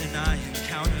person I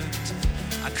encountered,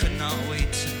 I could not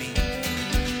wait to meet.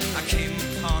 I came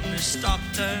upon this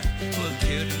doctor who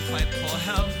appeared in quite poor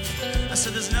health. I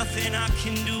said, there's nothing I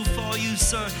can do for you,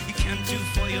 sir, you can't do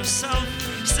for yourself.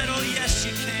 He said, oh yes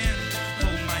you can,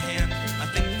 hold my hand, I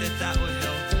think that would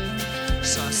help.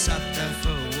 So I sat there for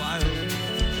a while,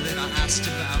 then I asked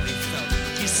him how he felt.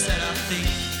 He said, I think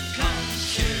I'm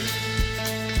cured.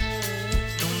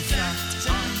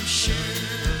 I'm sure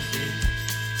of it.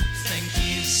 Thank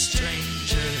you,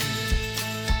 stranger,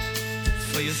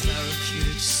 for your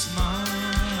therapeutic smile.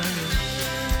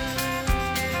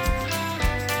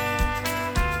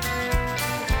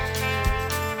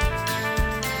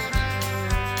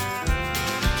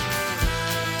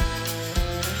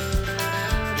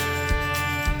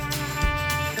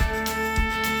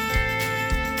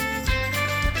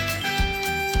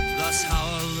 That's how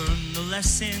I learned the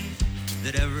lesson,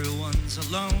 that everyone's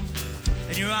alone,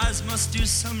 and your eyes must do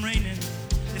some raining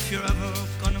if you're ever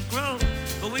gonna grow.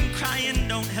 But when crying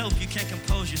don't help, you can't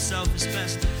compose yourself, it's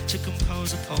best to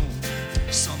compose a poem.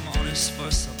 Some honest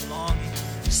verse of longing,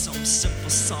 some simple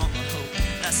song of hope.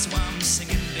 That's why I'm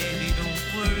singing, baby, don't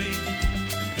worry,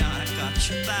 God, I got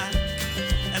your back.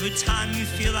 Every time you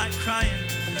feel like crying,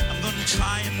 I'm gonna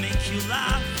try and make you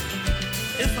laugh.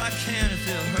 If I can, if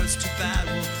it hurts too bad,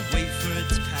 we'll wait for it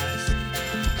to pass.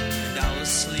 I will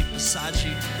sleep beside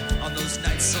you on those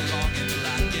nights so long and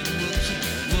black. And we'll keep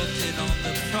working on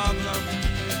the problem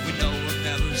we know we'll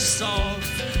never solve.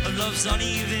 Our love's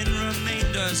uneven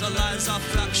remainders, our lives are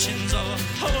fractions of a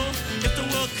whole. If the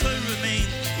world could remain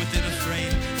within a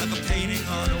frame, like a painting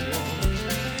on a wall,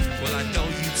 well, I know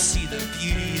you'd see the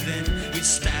beauty then. We'd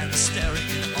stand staring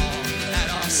in awe at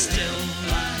our still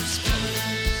lives pose,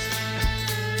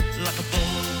 like a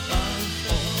bowl of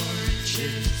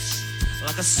oranges,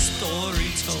 like a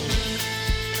story told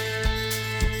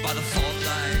by the fault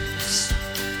lines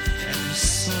and the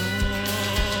soul.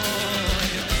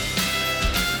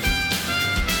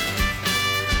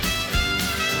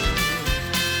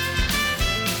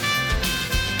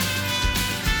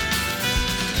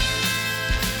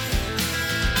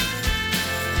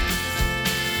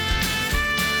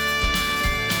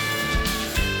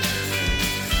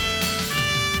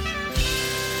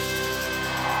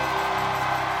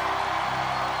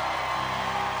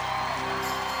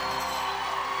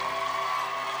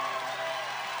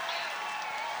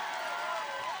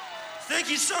 Thank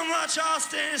you so much,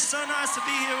 Austin. It's so nice to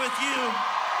be here with you.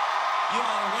 You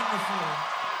are wonderful.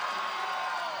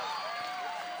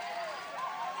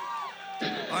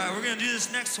 All right, we're gonna do this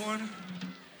next one.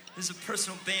 This is a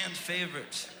personal band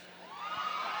favorite.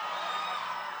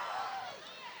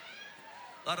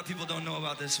 A lot of people don't know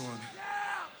about this one.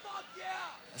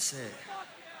 That's it.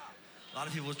 A lot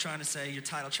of people are trying to say your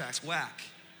title track's whack.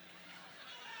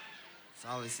 It's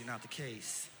obviously not the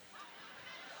case.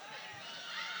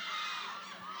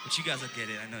 But you guys will get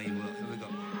it, I know you will. Here we go.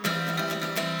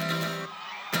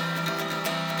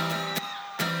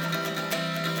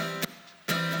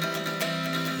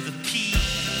 The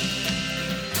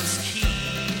people's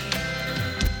key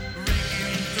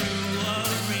ringing through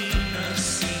arena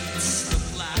seats. The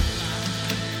black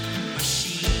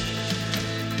machine,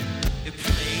 it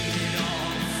played it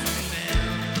all from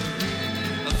memory.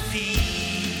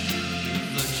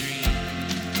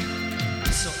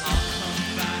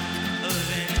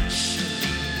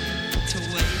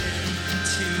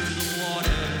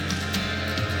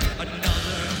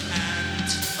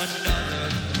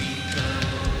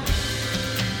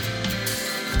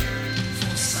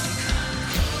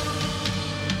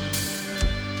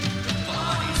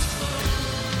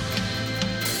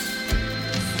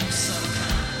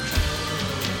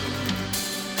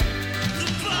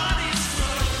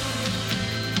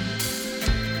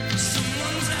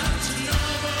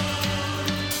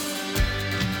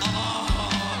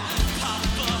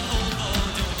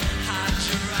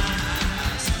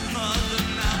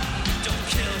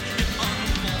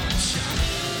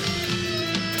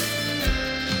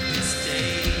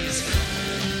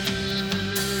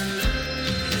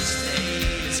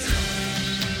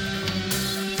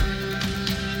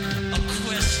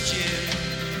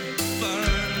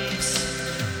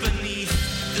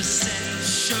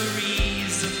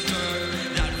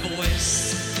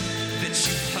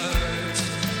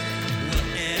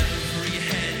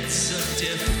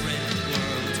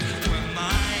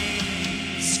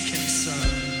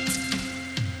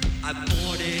 I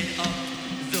boarded up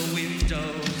the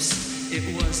windows.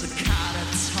 It was a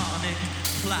catatonic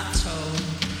plateau.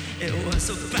 It was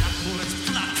a backwards,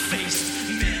 black-faced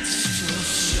minstrel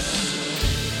show.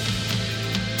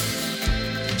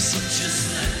 So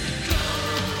just let me go.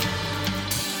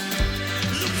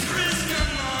 The prisoner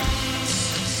monks.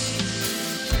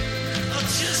 Oh,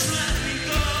 just let me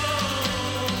go.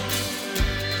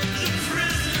 The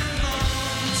prisoner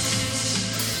monks.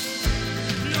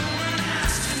 No one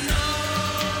has to know.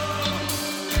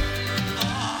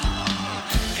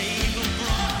 Abel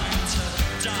Bronwyn to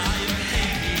die or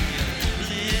hate.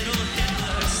 Little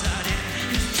Hitler sat in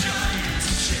his giant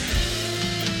chair.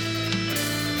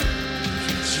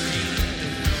 He dreamed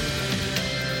of nowhere.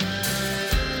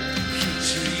 He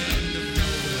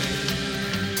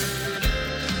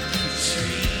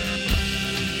dreamed.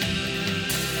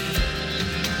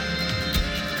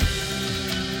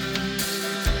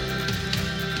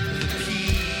 The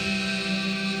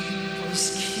people's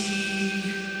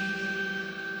key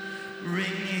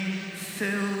ringing,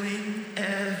 filling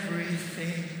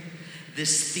everything.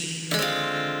 This theme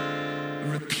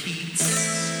repeats.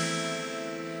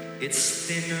 It's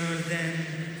thinner than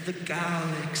the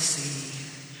galaxy.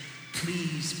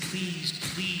 Please, please,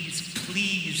 please,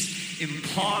 please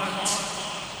impart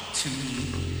to me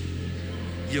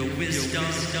your wisdom,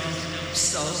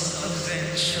 so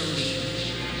eventually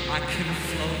I can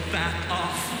float back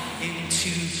off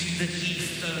into the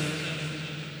ether.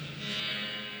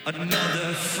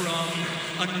 Another from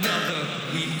another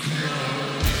we grow.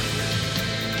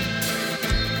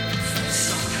 From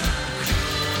some kind of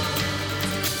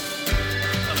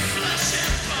a flesh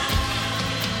and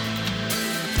bone.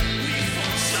 We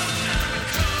form some kind of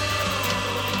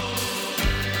code.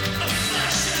 A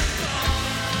flesh and bone.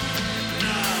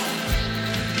 No,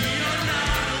 you're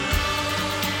not alone.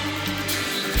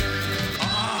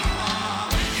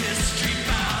 History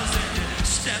bows and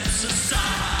steps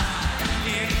aside.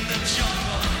 In the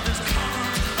jungle, there's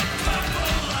comes a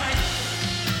purple light.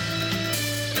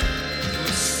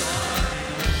 We're starting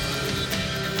over.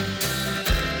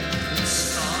 We're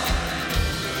starting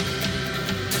over.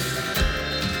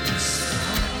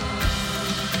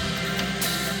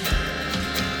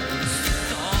 We're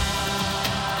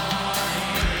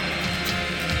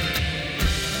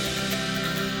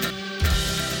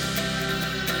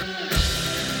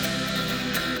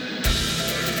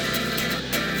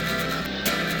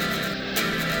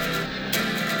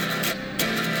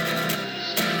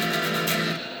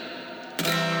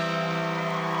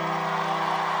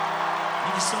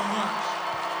Thank you so much.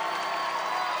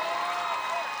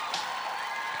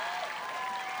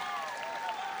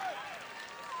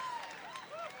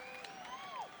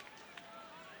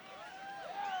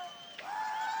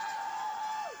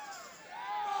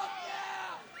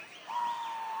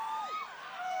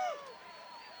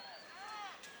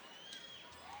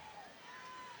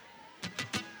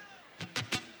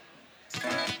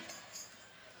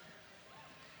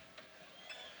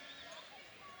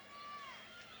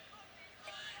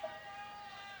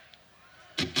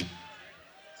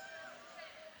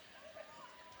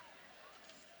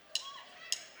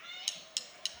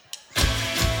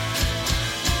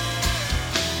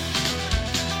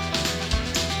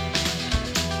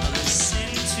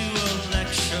 Listen to a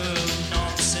lecture of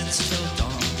nonsense till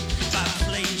dawn by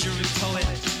plagiary poet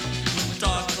with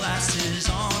dark glasses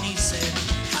on. He said,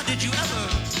 how did you ever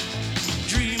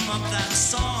dream up that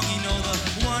song? You know, the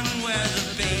one where the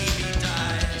baby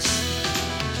dies.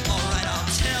 Alright,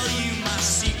 I'll tell you my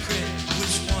secret,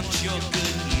 which one's your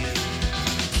good ear.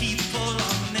 People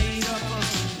are made up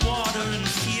of water and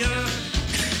fear.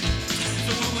 If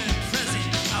it weren't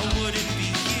present, I wouldn't be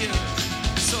here.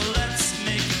 So let's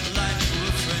make like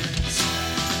we're friends.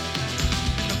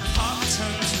 And the pop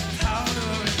turned to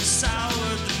powder and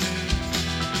soured the mood.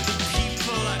 The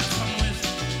people I come with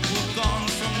were gone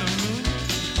from the room.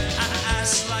 I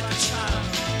asked like a child,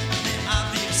 may I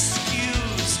be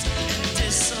excused, and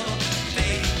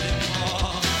disobeyed them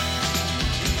all.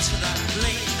 Into that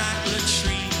late night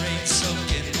latrine rain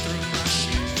soaking through my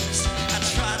shoes. I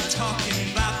tried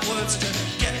talking backwards to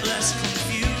get less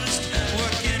confused,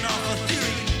 working off a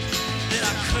theory that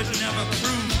I could never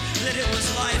prove, that it was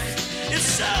life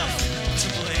itself to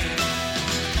blame.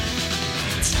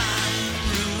 Time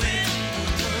ruined the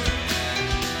world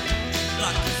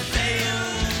like a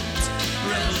failed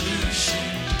revolution,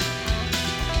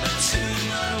 a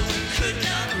tumor we could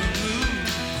not remove,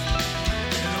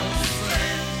 an old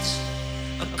friend,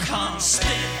 a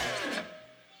constant,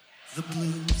 the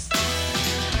blues.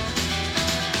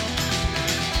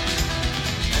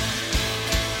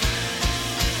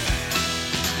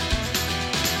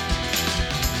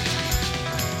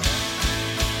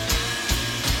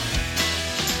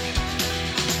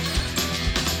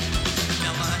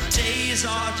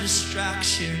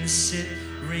 distractions sit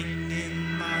ring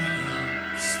in my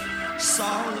hands.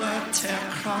 Solitaire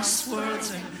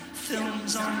crosswords and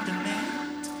films on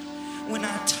demand. When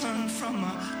I turn from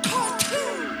a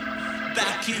cartoon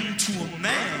back into a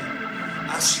man,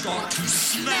 I start to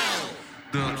smell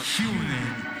the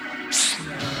human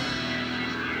smell.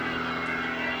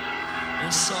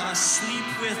 And so I sleep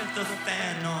with the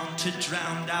fan on to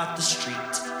drown out the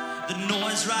street. The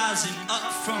noise rising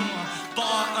up from a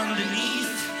bar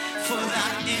underneath. For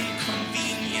that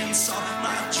inconvenience, all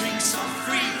my drinks are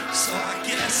free. So I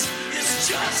guess it's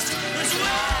just as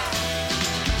well.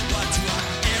 What do I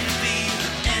envy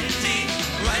the ending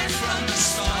right from the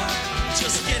start?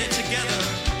 Just get it together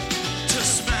to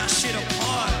smash it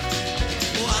apart.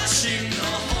 Watching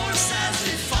the horse as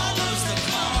it follows the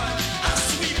car. I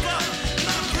sweep up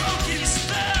my broken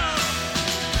spell.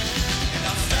 And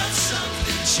I felt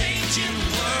something change in the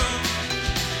world.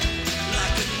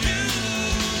 Like a new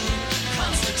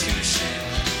constitution.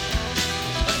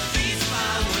 A thief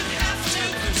I would have to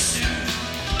pursue.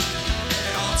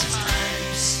 At all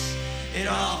times, it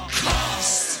all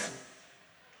costs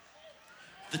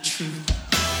the truth.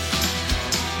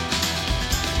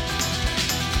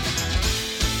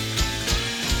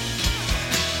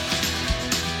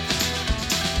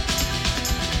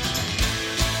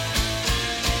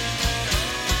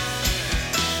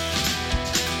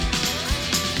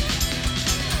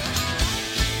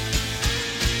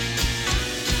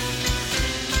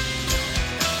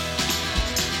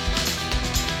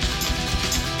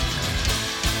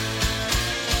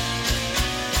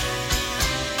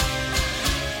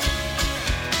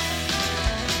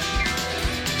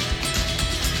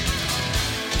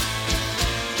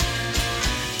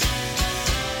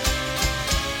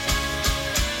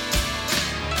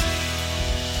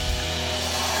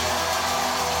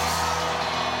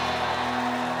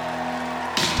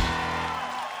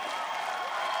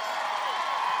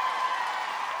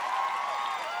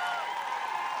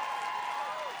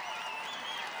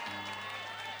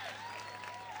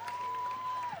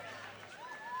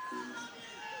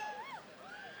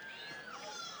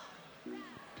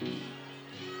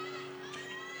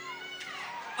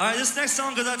 All right, this next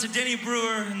song goes out to Denny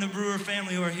Brewer and the Brewer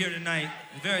family who are here tonight.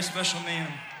 A very special man.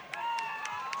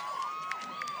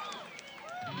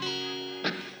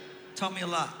 Taught me a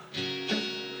lot.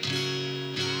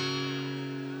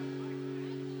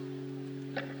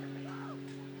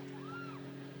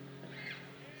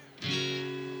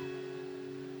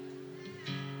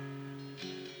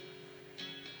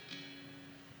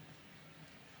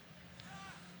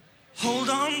 Hold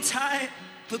on tight,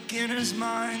 beginner's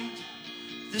mind.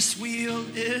 This wheel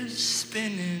is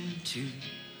spinning too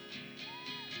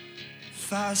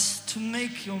fast to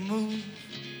make your move.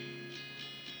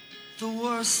 The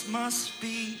worst must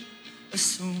be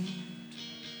assumed.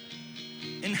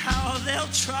 And how they'll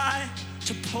try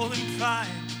to pull and pry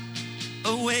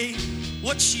away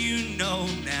what you know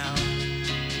now.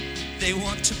 They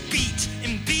want to beat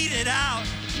and beat it out.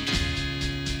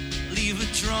 Leave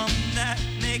a drum that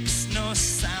makes no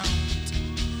sound.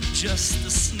 Just a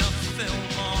snuff film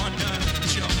on a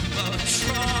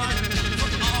jumbotron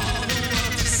for all the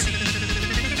world to see.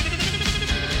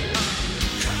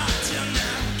 Cocktail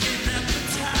napkin at the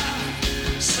top,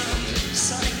 some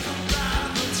psycho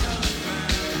Bible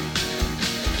telegram.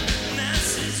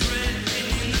 Message written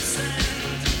in the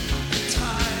sand,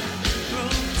 tired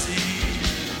routine.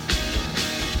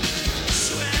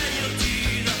 Swear you'll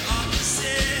do the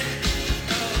opposite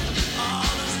of all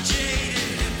those jaded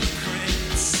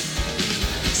hypocrites.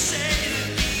 Say that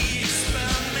the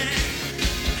experiment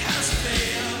has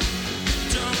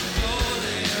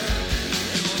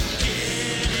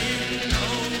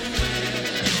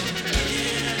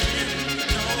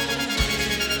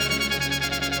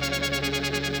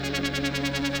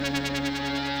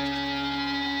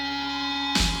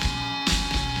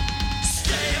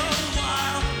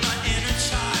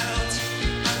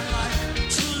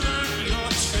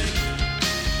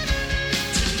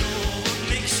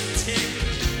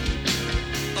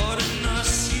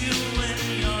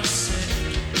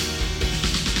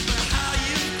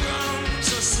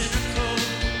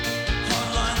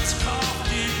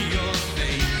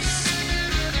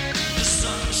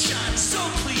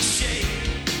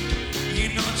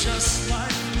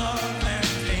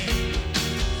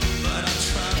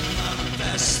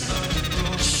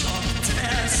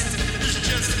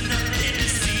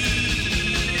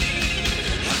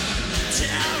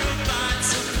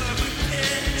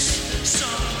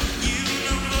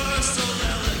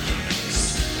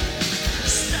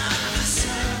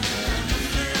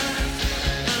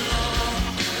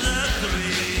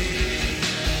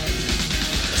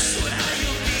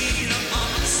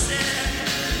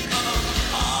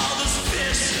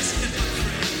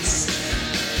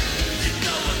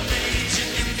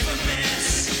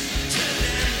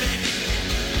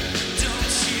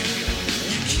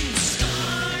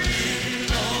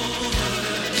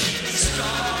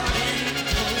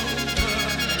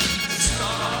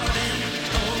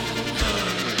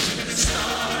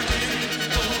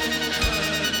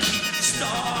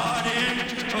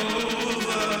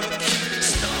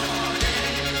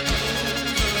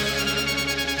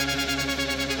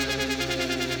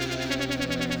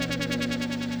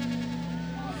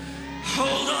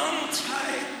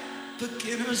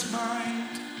beginner's mind.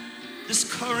 This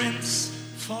current's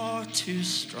far too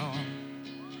strong.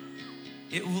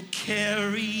 It will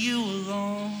carry you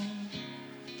along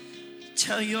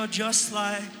till you're just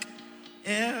like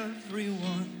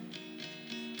everyone.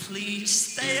 Please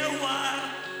stay a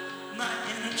while, my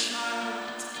inner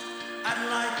child. I'd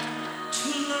like to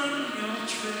learn your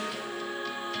trick.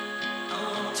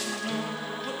 I want to know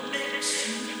what makes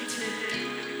you tick.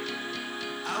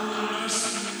 I will nurse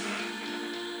you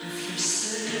if you're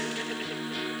sick.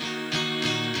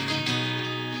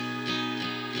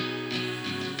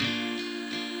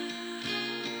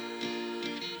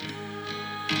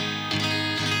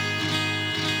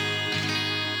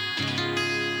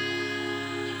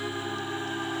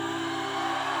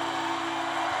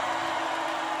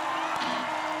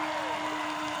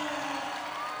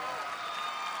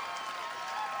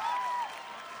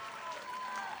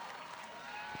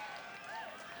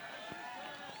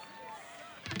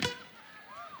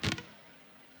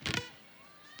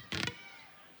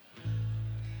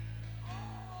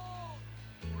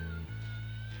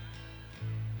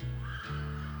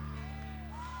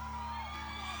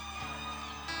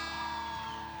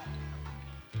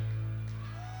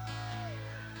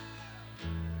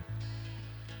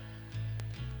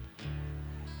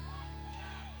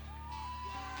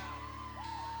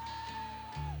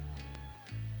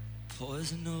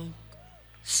 Poison oak,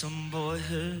 some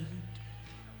boyhood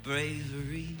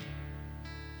bravery.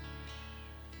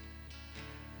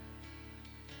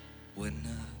 When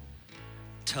a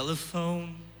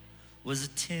telephone was a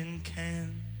tin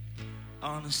can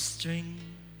on a string.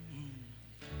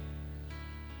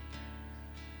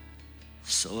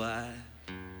 So I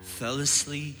fell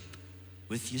asleep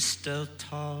with you still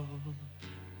talking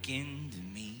to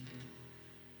me.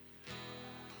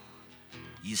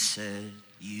 You said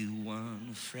you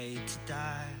weren't afraid to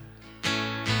die.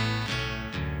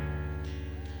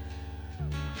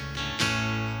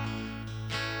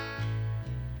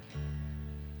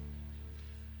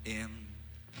 In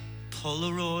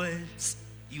Polaroids,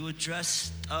 you were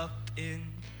dressed up in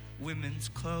women's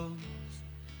clothes.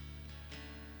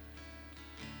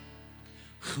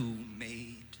 Who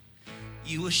made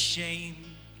you ashamed?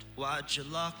 Why'd you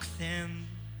lock them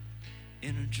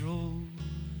in a drawer?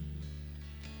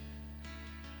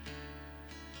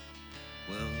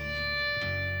 Well,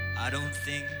 I don't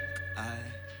think I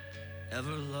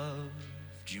ever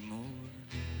loved you more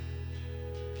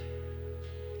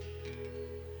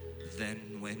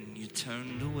than when you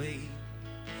turned away,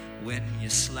 when you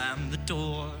slammed the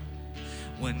door,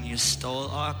 when you stole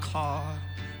our car,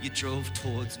 you drove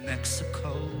towards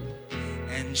Mexico,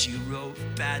 and you wrote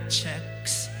bad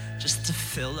checks just to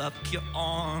fill up your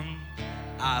arm.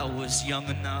 I was young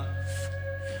enough,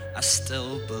 I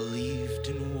still believed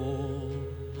in war.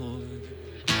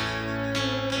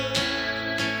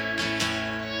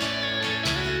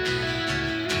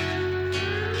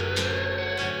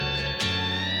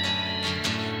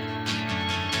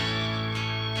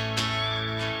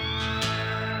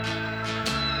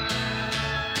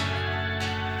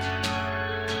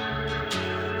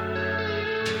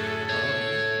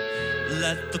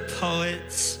 Let the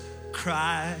poets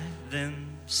cry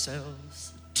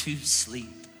themselves to sleep,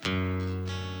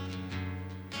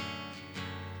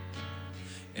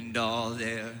 and all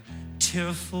their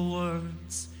tearful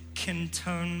words can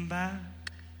turn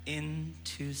back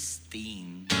into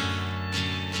steam.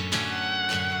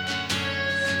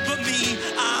 But me,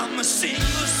 I'm a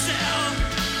single cell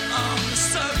on the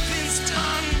serpent's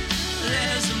tongue.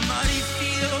 There's a muddy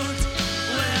field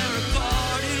where a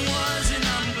garden was, and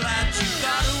I'm glad you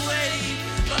got away,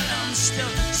 but I'm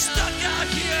still stuck out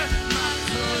here. My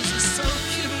clothes are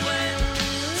soaking wet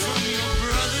from your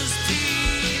brother's tears.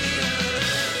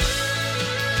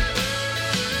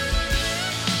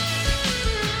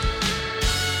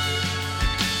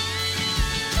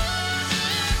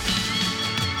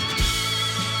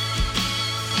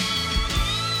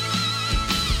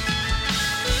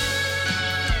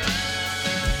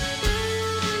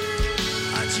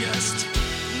 I just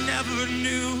never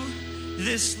knew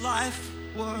this life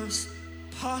was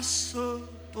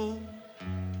possible.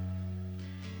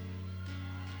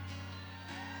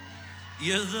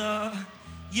 You're the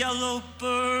yellow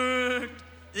bird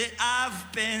that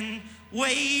I've been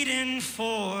waiting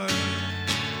for.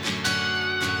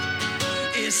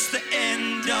 It's the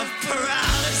end of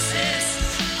paralysis.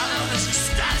 I was a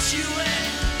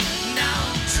statuette, now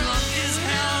I'm drunk as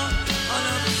hell on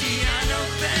a piano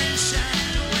bench.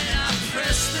 And when I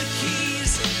press the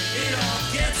keys, it all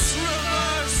gets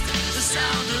reversed. The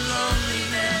sound of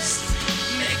loneliness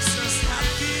makes us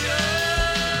happier.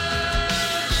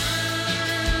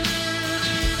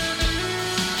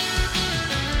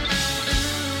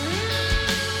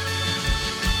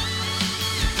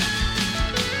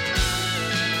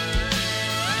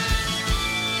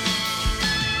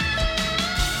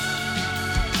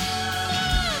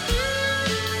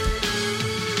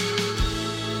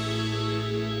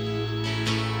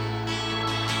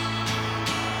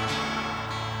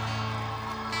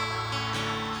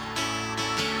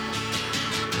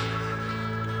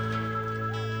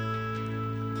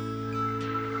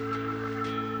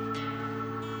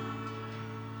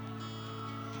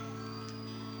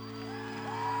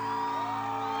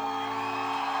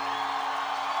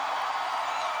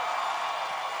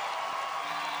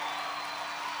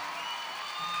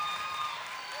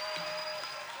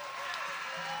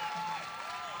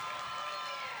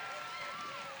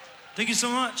 Thank you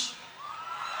so much.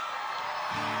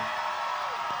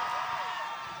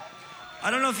 I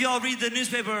don't know if y'all read the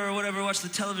newspaper or whatever, watch the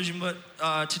television, but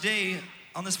today,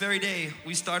 on this very day,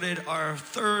 we started our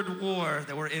third war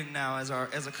that we're in now as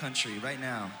a country, right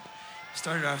now. We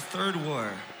started our third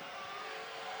war.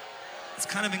 It's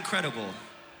kind of incredible.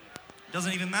 It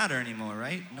doesn't even matter anymore,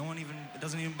 right? It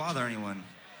doesn't even bother anyone.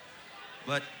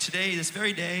 But today, this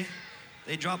very day,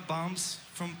 they dropped bombs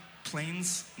from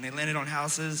planes and they landed on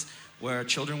houses where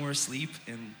children were asleep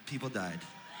and people died.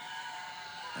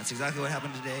 That's exactly what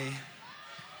happened today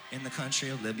in the country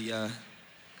of Libya.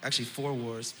 Actually, 4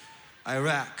 wars.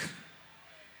 Iraq,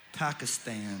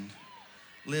 Pakistan,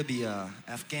 Libya,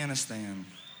 Afghanistan.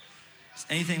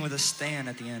 Anything with a "stan"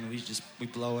 at the end, we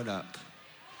blow it up.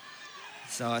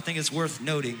 So I think it's worth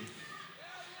noting.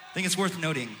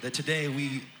 That today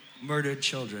we murdered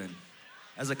children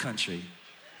as a country.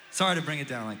 Sorry to bring it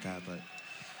down like that, but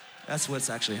that's what's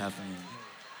actually happening.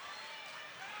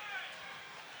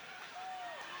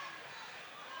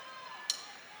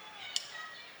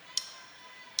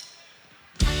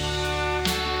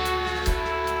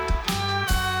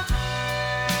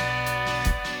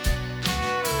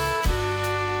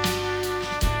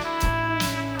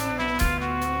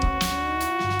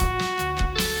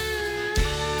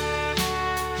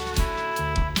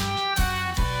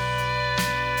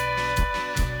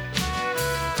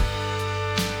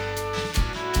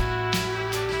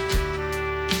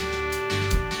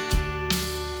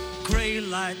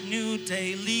 New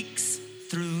day leaks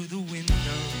through the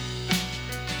window.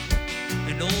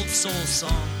 An old soul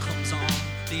song comes on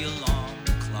the alarm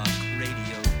clock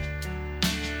radio.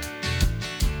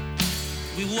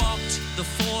 We walked the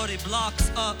 40 blocks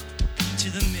up to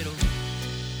the middle,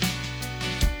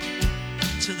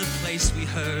 to the place we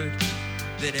heard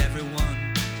that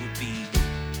everyone would be.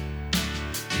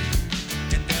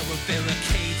 And there were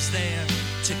barricades there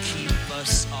to keep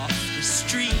us off the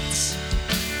streets.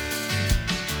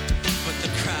 But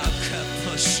the crowd kept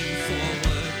pushing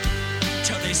forward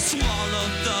till they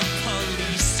swallowed the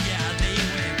police. Yeah, they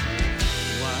went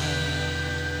wild.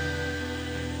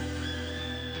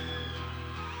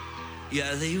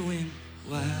 Yeah, they went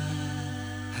wild.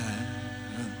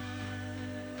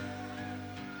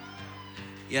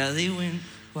 Yeah, they went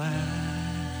wild.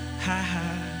 Ha ha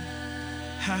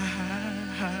ha ha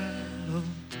ha.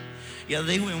 Yeah,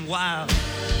 they went wild.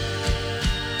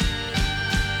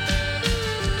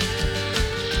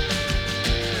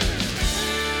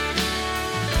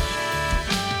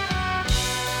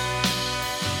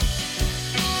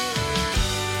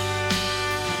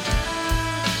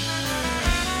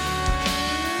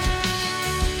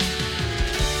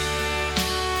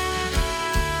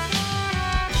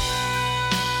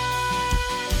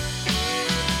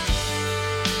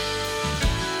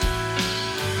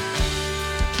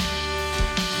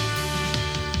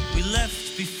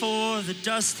 Before the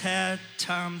dust had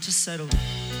time to settle,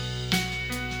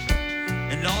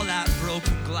 and all that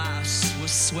broken glass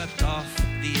was swept off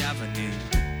the avenue,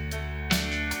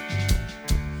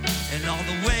 and all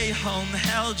the way home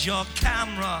held your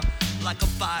camera like a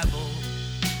Bible,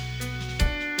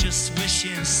 just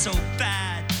wishing so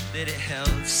bad that it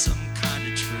held some kind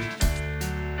of truth.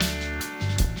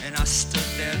 And I stood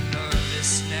there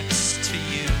nervous next to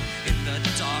you in the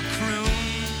dark room.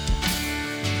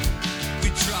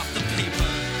 Drop the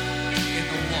paper in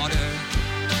the water.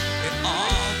 It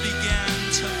all began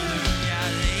to bloom. Yeah,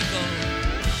 they go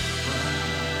wild.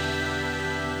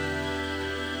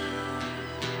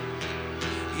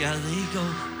 Yeah, they go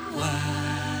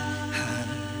wild.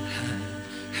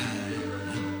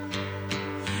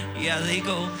 Yeah, they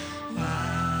go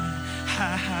wild.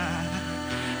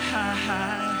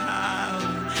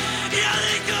 Yeah,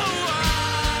 they go wild.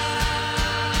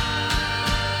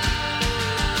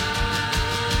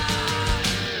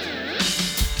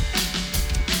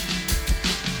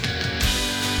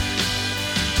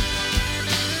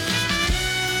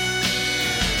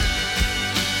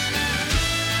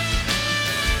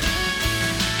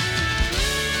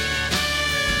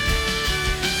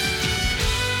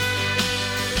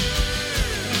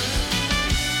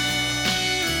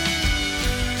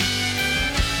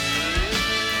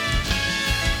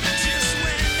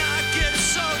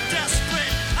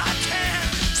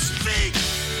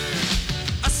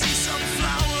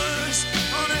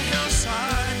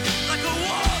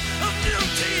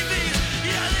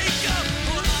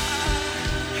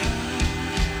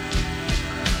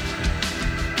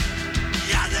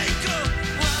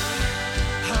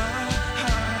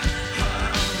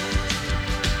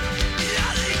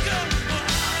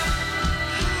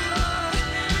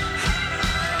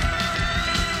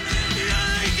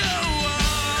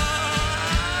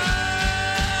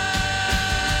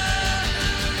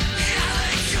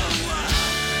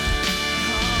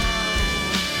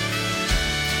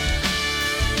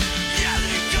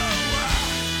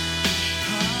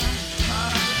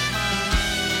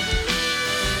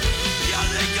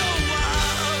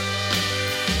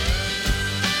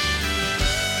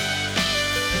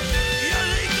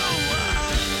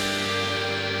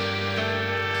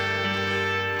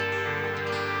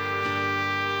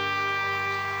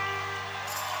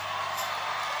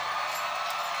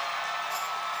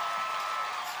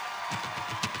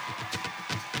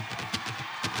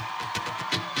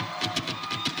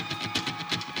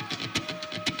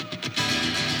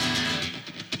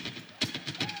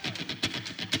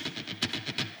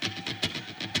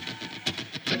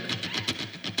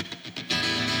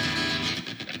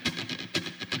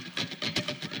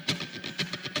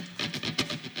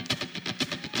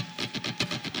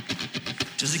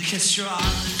 Does he kiss your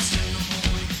eyelids in the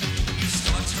morning? You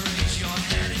start to raise your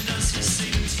head, and does he sing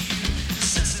to you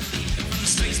incessantly from the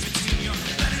space between your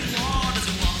bed and wall? Does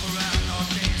he walk around all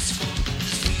day at school,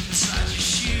 his feet inside your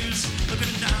shoes,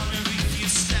 looking down every few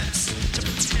steps to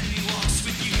pretend he walks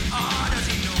with you? Or does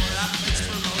he know that it's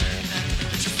below your neck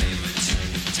that your favorite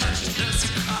tune touched? Does he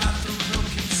cry through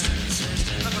broken sentences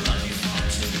like a love you far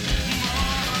too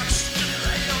much? Does he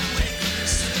lay awake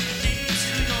listening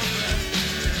to your breath?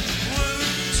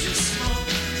 Wouldn't you smoke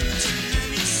too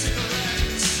many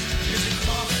cigarettes? Is he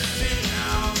coughing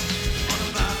now on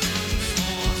the bathroom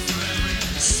floor? For every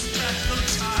speck of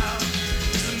tile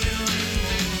is a million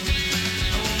more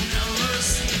I will never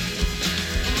see.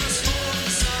 I must hold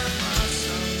inside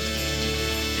myself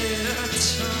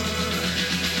eternally.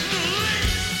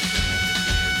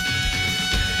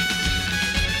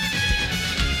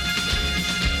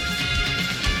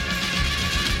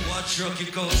 Watch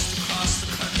rocket ghosts across the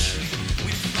country.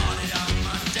 We plotted out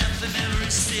my death in every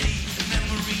city.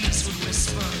 Memories would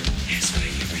whisper, here's where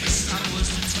you rest. I was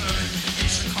determined in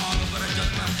Chicago, but I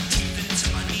dug my teeth into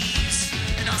my knees.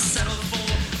 And I settled for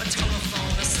a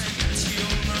telephone that sang into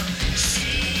your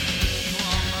machine. You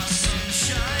are my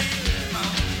sunshine, my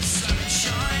only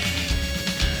sunshine.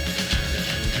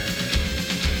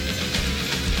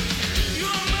 You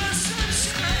are my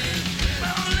sunshine,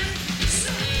 my only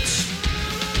sunshine.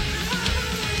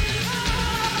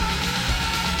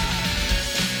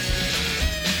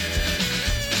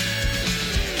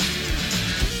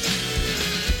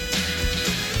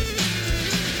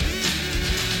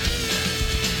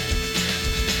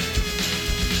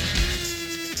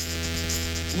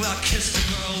 Well, I kissed a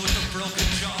girl with a broken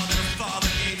jaw that her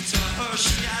father gave to her.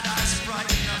 She had eyes bright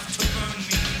enough to burn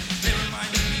me. They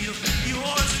reminded me of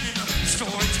yours, and in a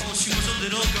story told she was a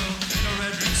little girl in a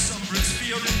red ring sunbrush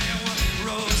field, and there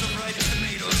were rows of ripe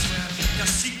tomatoes where the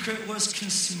secret was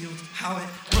concealed. How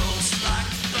it rose like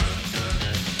thunder,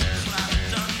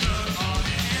 clapped under our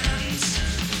hands,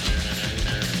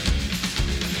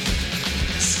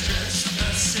 stretched a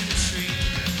century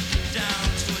down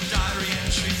to a diary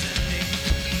entry's ending.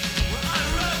 Where I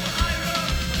wrote,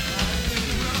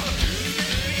 you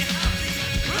make me happy,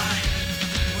 right?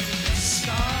 When the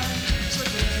skies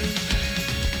are gray.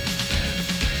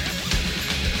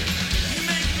 You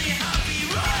make me happy,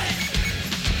 right?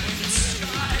 When the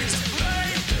skies are gray,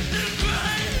 they're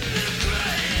gray, they're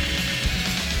gray.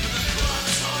 When the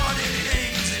clock's hard, it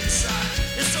hangs inside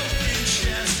its open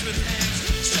chest with hands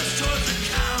stretched towards the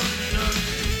calendar,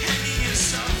 hanging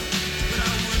yourself. But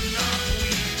I would not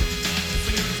weep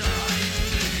for your dying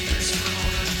days, for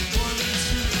all the ones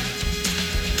who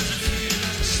there's a few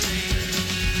that stayed.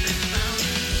 They found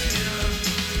me here,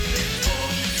 they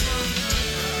pulled me from the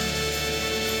ground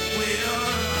where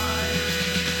I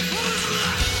was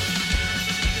left.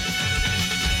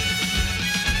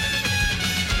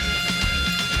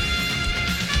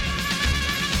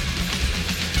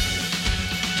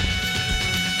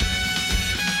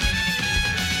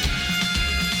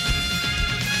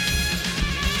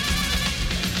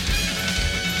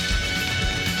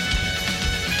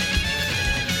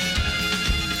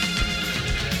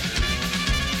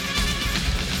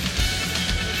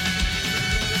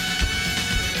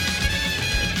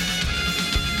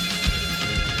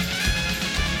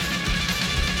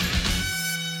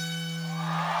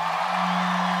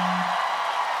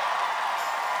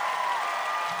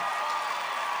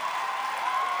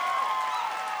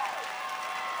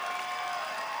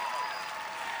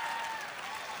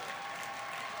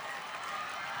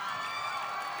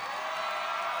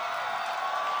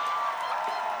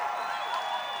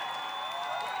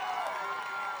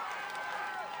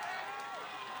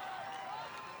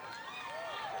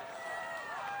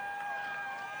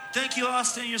 Thank you,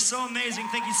 Austin. You're so amazing.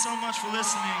 Thank you so much for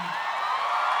listening.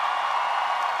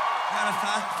 I had a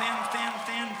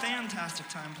fantastic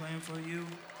time playing for you.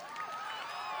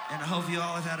 And I hope you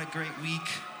all have had a great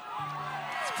week.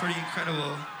 It's pretty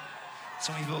incredible.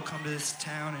 So many people come to this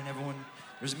town, and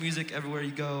there's music everywhere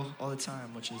you go all the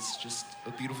time, which is just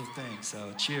a beautiful thing.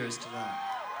 So cheers to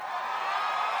that.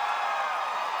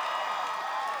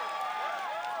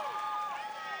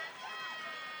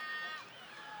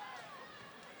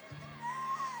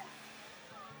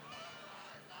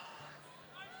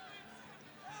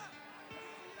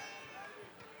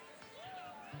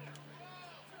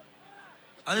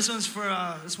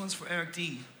 This one's for Eric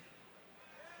D.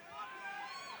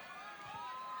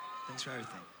 Thanks for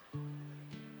everything.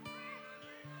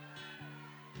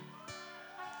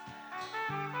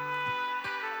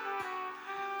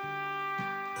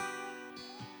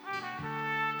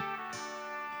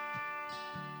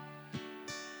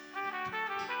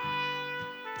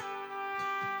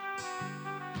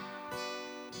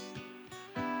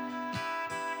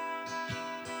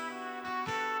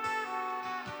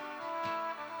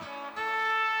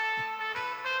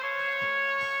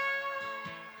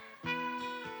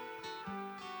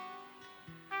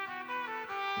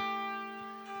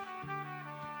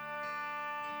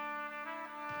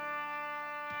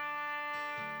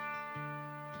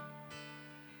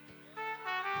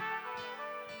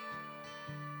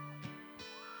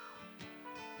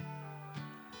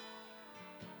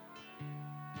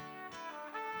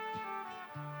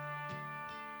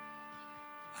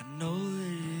 I know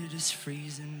that it is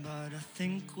freezing, but I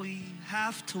think we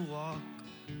have to walk.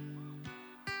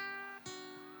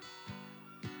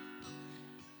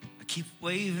 I keep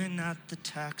waving at the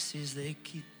taxis, they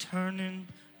keep turning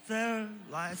their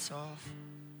lights off.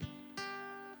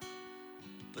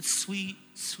 But sweet,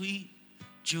 sweet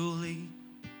Julie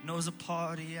knows a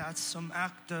party at some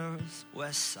actor's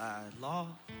West Side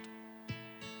loft.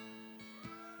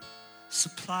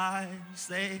 Supplies,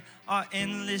 they are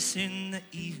endless in the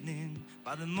evening.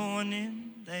 By the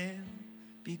morning, they'll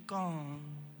be gone.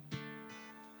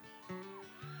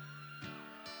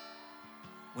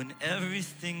 When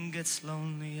everything gets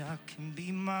lonely, I can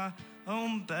be my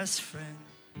own best friend.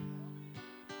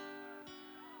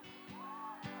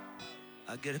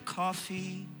 I get a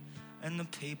coffee and the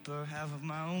paper, have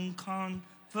my own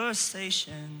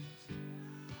conversations.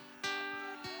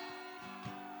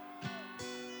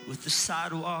 With the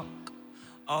sidewalk,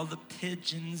 all the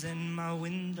pigeons in my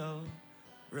window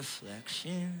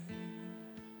reflection.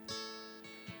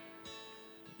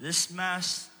 This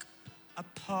mask I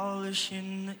polish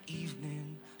in the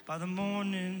evening, by the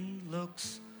morning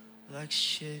looks like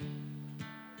shit.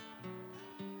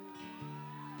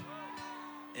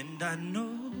 And I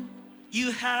know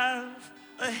you have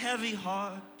a heavy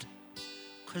heart,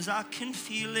 'cause I can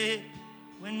feel it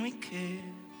when we kiss.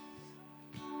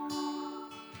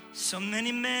 So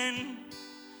many men,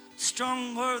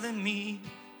 stronger than me,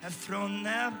 have thrown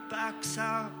their backs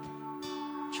out,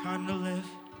 trying to lift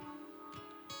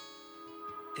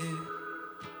it.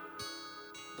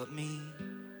 But me,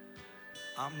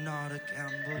 I'm not a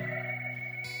gamble.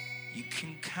 You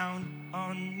can count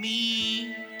on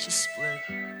me to split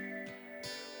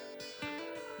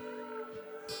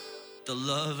the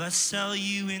love I sell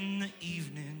you in the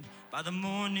evening, by the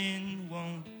morning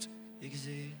won't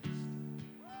exist.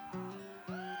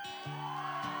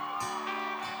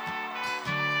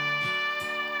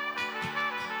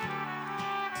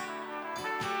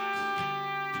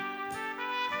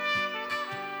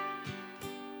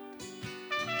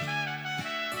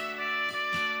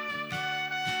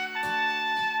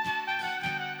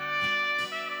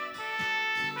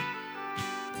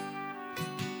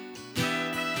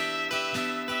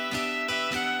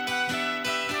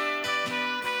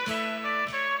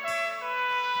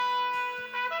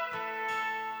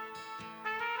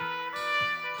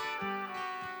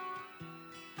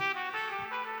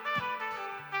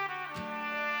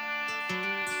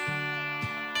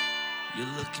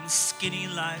 You're looking skinny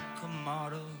like a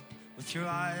model, with your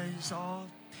eyes all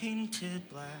painted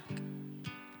black.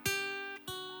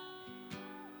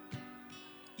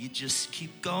 You just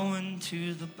keep going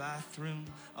to the bathroom,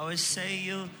 always say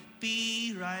you'll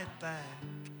be right back.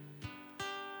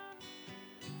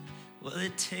 Well,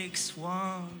 it takes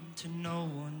one to know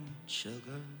one,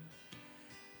 sugar.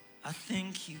 I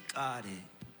think you got it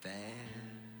bad.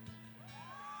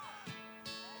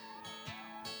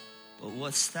 But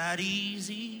what's that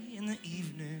easy in the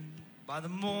evening? By the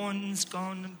morning's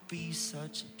gonna be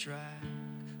such a drag,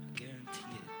 I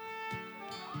guarantee it.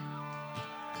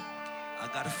 I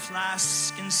got a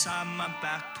flask inside my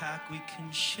backpack, we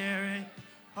can share it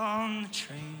on the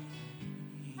train.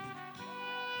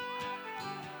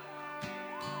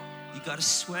 You gotta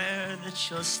swear that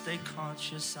you'll stay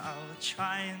conscious, I'll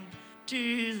try and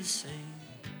do the same.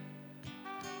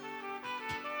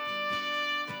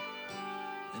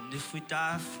 And if we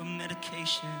die from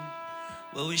medication,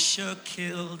 well, we sure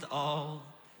killed all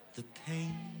the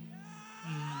pain.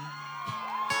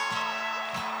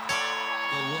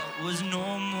 But what was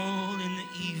normal in the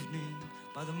evening,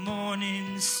 by the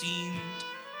morning seemed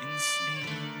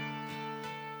insane.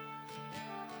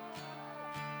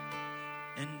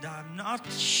 And I'm not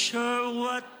sure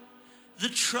what the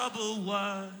trouble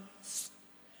was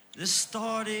that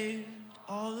started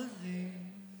all of this.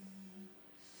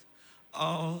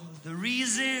 All the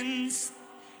reasons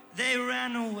they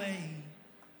ran away,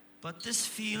 but this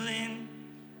feeling,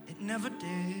 it never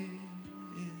did.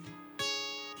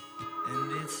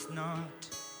 And it's not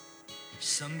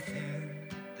something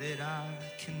that I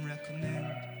can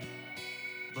recommend,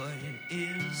 but it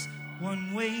is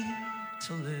one way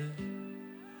to live.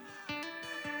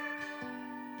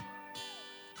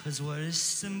 'Cause what is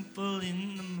simple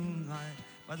in the moonlight,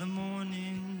 by the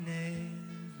morning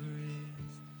never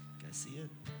is. Guys see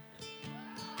it?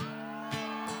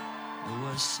 It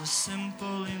was so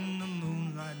simple in the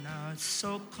moonlight, now it's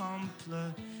so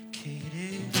complicated.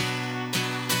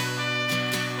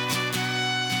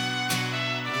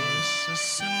 It was so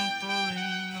simple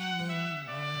in the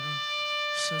moonlight,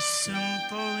 so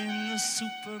simple in the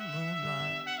super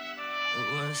moonlight. It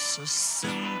was so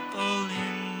simple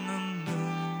in the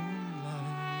moonlight.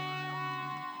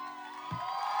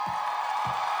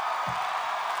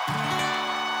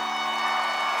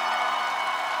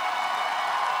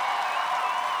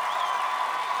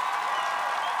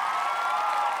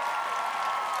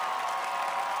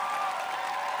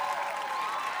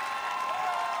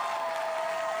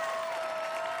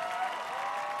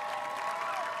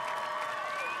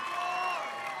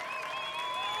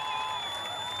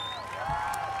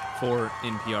 For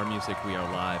NPR Music, we are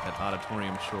live at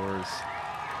Auditorium Shores,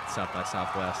 South by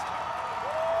Southwest.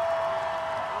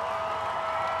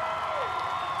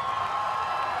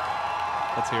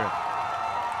 Let's hear it.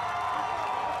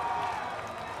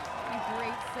 A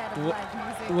great set of live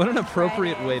music. What an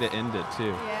appropriate Fridays. way to end it,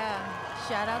 too. Yeah.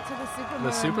 Shout out to the Supermoon.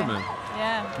 The Supermoon.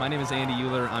 Yeah. My name is Andy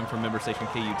Euler. I'm from member station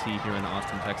KUT here in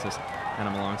Austin, Texas, and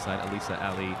I'm alongside Elisa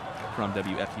Ali from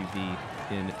WFUV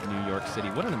in New York City.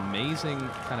 What an amazing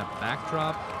kind of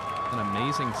backdrop, an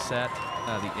amazing set,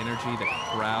 the energy, the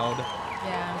crowd.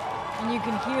 Yeah. And you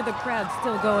can hear the crowd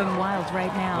still going wild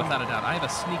right now. Without a doubt. I have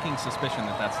a sneaking suspicion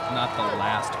that that's not the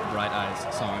last Bright Eyes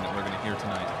song that we're going to hear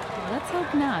tonight. Let's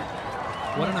hope not.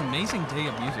 What an amazing day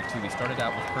of music, too. We started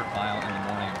out with Kurt Weill in the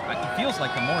morning. It feels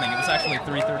like the morning. It was actually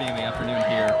 3:30 in the afternoon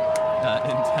here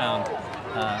in town.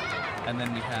 And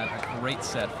then we had a great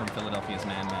set from Philadelphia's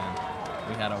Man Man.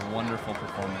 We had a wonderful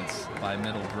performance by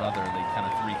Middle Brother, the kind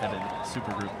of three-headed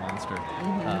supergroup monster.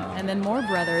 And then more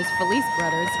brothers, Felice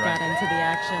Brothers, Right. got into the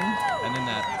action. And then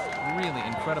that really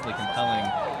incredibly compelling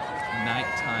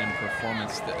nighttime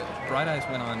performance. Bright Eyes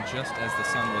went on just as the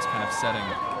sun was kind of setting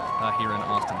here in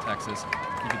Austin, Texas.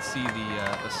 You could see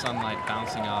the sunlight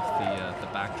bouncing off the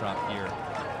backdrop here.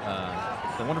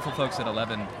 The wonderful folks at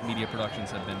 11 Media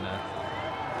Productions have been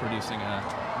producing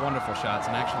wonderful shots,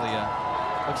 and actually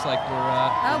looks like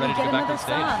we're ready to go back on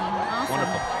stage. Awesome.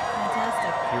 Wonderful.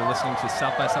 Fantastic. You're listening to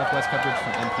South by Southwest coverage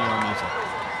from NPR Music.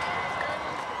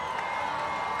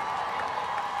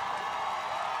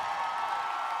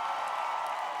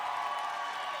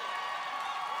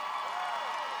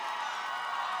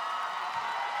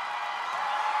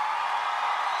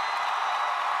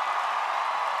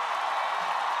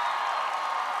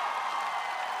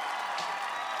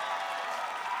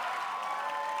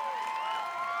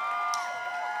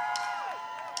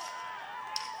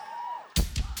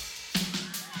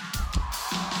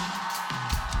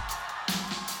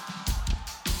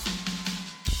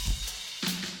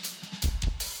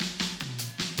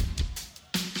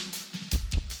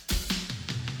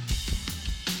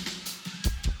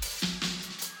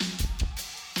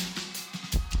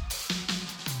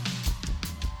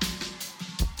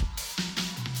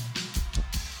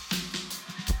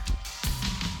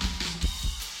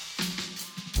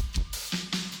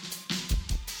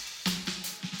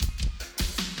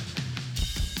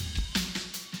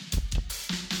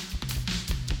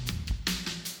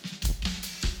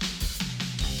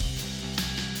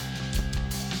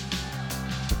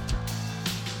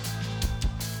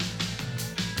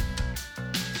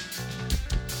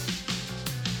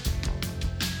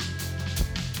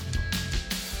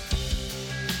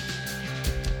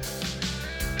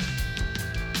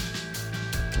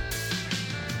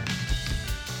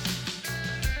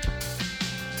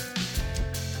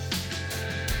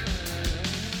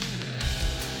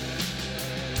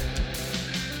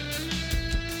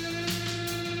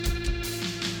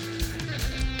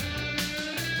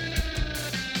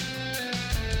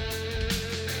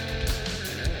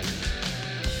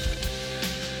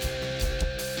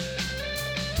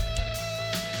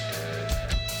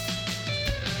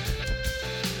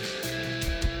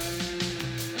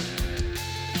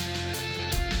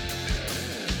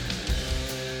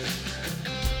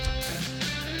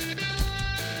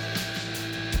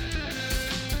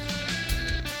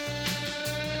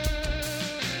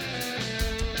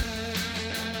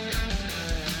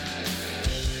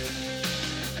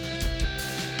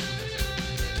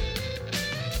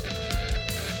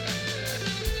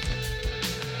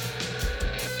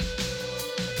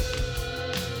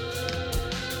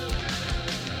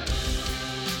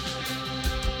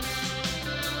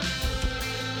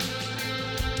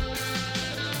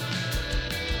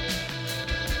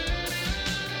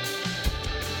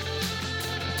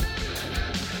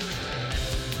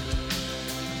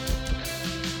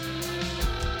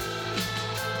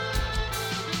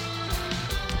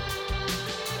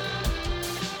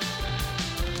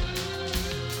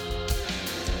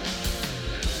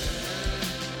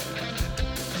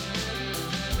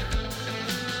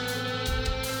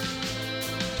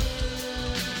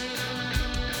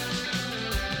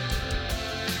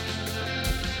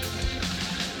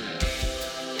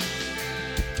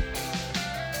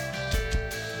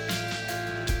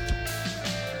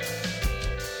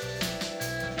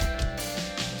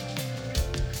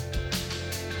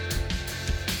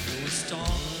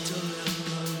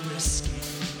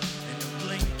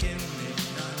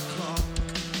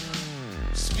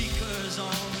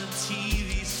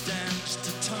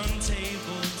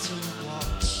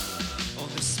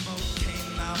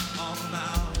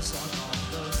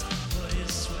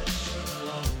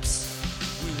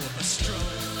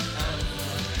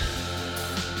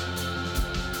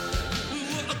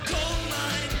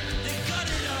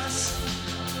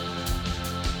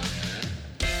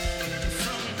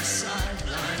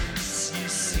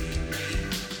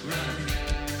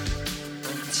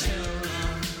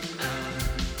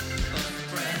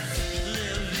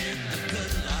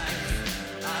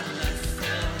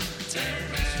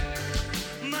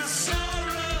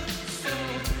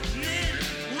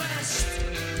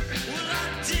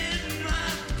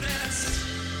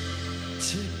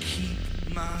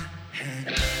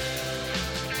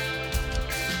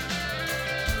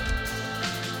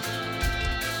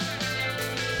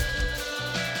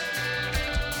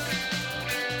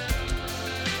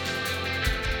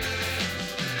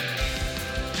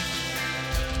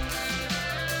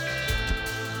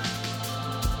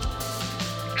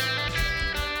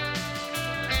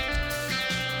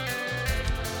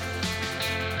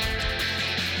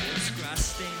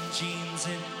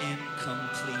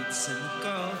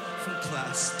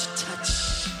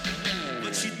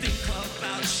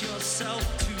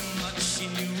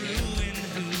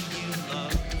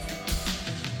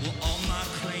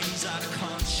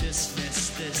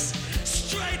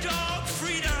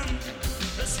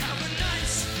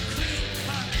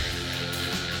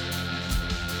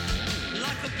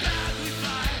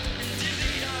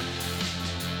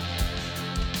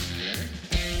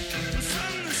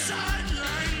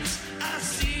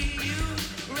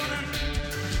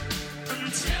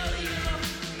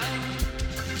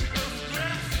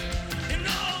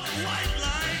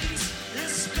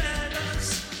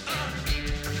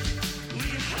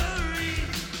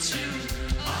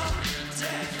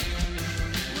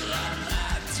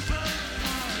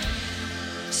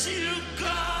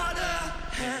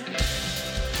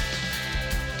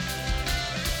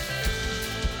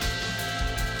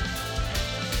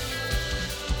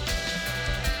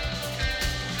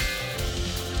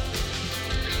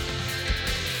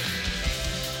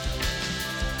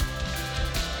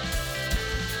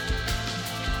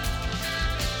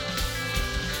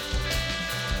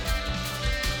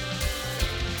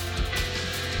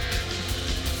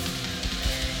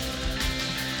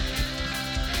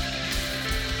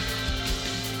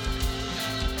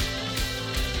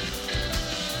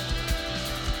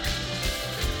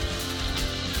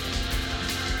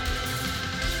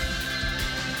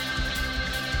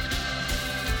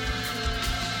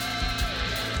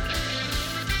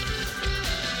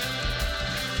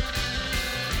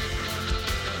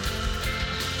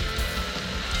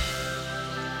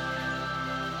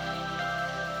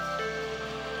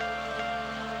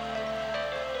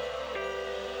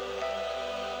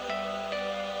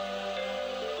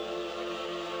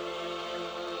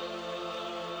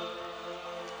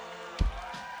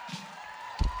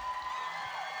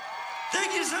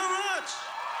 Thank you so much.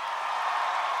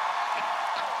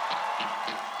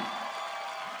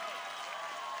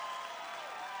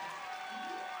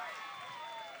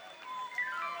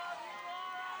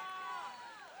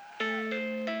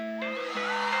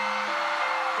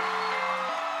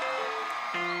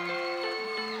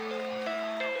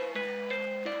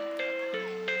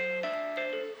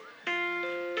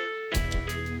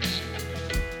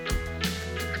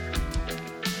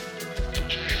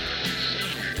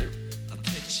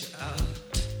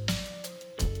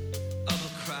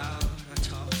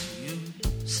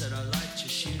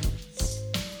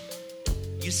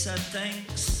 You said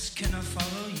thanks, can I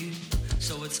follow you?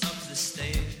 So it's up the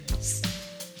stairs,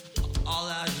 all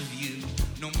out of you.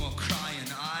 No more crying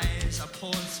eyes. I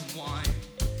poured some wine.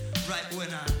 Right when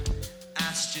I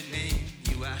asked your name,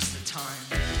 you asked the time.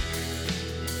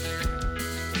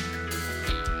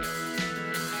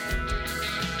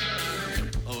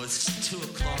 Oh, it's 2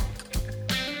 o'clock.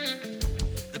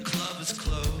 The club is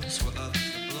closed, we're up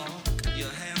the block. Your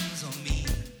hands on me,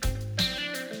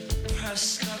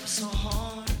 pressed up so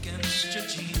hard against your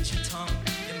jeans, your tongue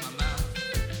in my mouth,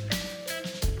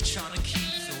 trying to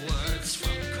keep the words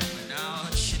from coming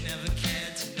out. She never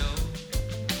cared to know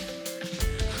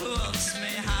who else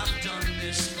may have done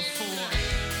this before.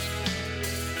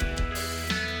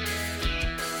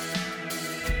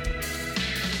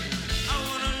 I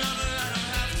want a lover I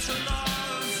don't have to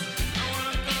love. I want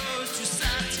a girl who's too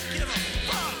sad to give a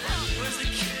fuck. Where's the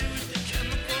kid with the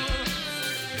chemicals?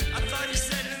 I thought he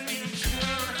said to me,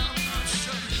 I'm not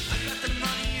sure. I got the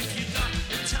money if you got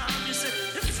the time. You said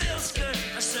it feels good.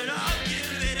 I said I'll give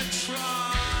it a try.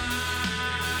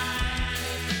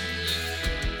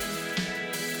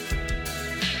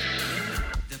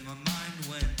 Then my mind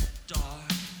went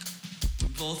dark. We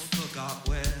both forgot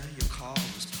where your car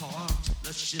was parked.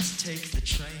 Let's just take the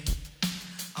train.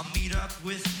 I'll meet up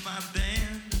with my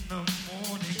band in the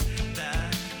morning.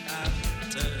 Bad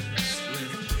actors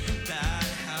with bad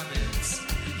habits.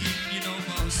 You know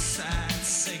most sad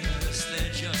singers,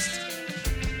 they're just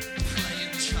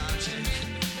playing tragic.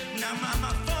 Now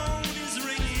my phone is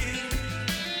ringing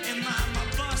and my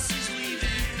bus is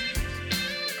leaving.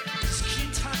 Just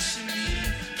keep touching me,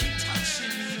 keep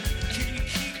touching me.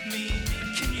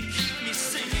 Can you keep me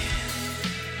singing?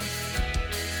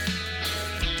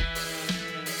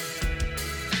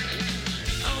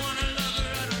 I want a lover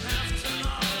I don't have to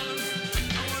love.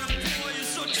 I want a boy who's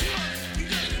so drunk he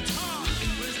doesn't talk.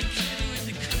 Where's the kid with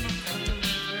the chemicals?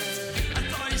 I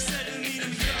thought he said to me to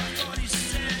hear. I thought he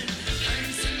said I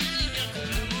used to need I could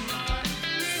memorize.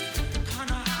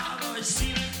 Kinda how I always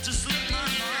seem to slip my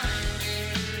mind.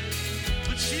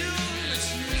 But you.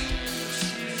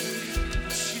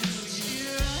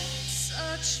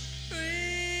 Such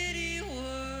pretty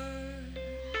words,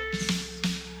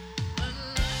 but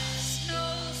life's no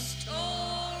storybook.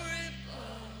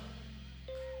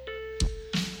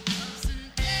 Love's an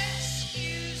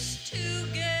excuse to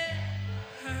get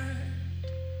hurt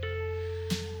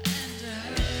and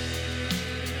hurt.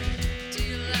 Do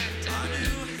you like to? I do.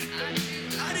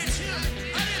 I do too.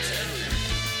 I do too.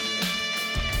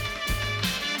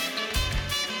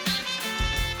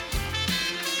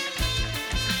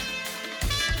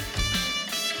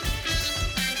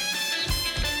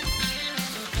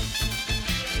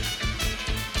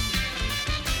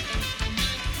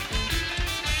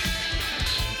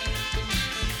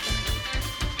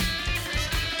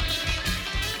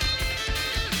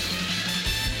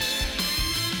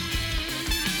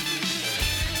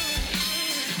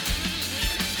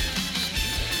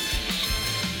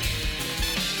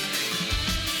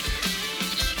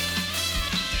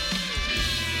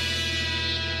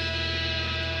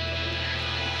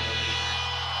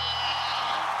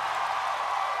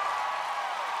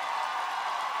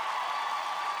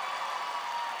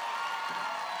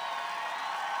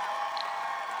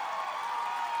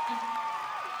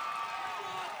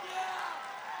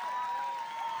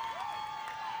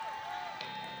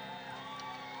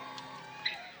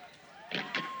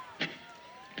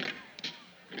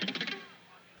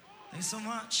 Thanks so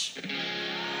much.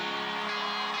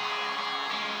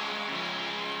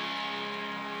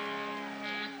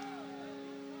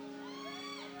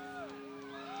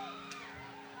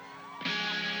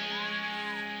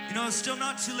 You know, it's still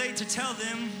not too late to tell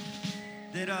them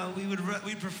that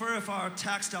we'd prefer if our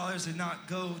tax dollars did not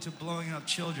go to blowing up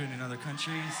children in other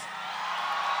countries,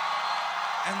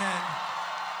 and that,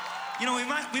 you know,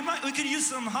 we could use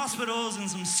some hospitals and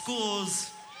some schools,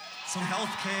 some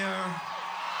health care,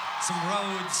 some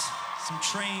roads, some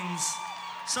trains,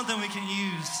 something we can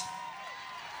use.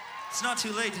 It's not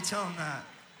too late to tell them that.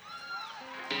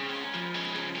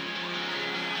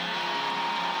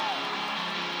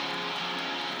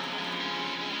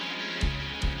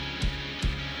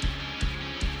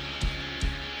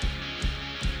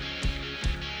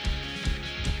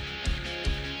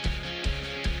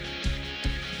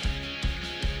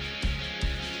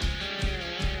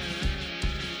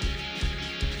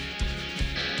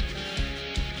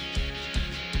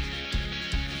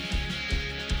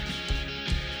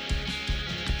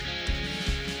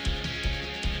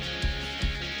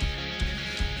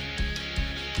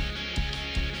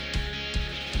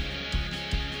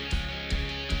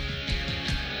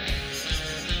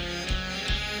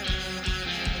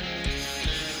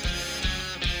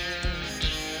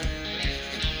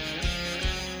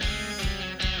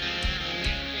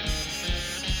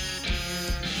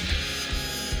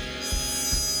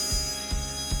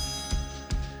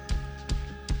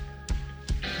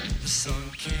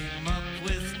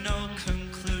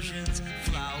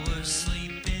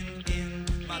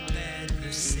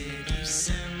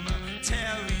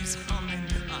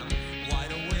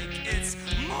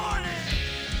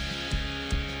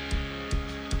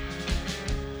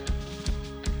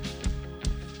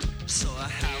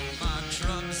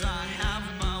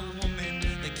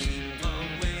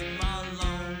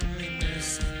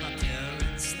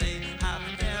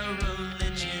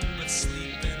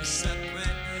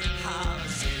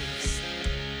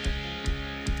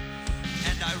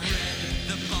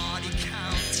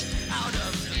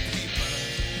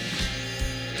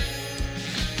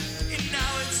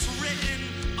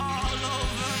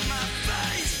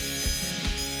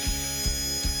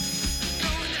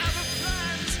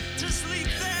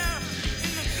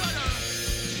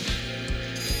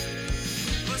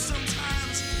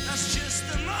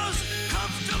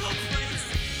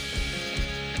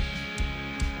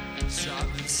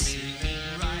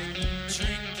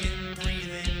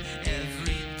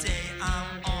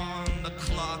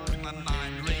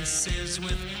 places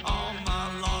with all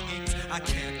my longings. I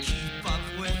can't keep up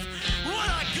with what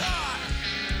I got,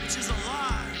 which is a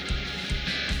lie.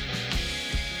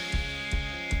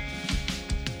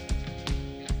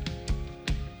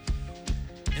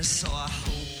 And so I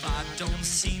hope I don't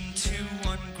seem too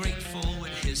ungrateful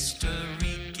when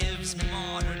history gives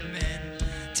modern men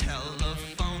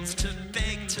telephones to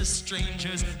beg to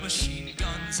strangers, machine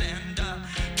guns and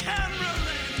camera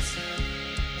lens.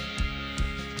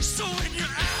 So when you're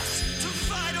asked to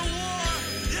fight a war,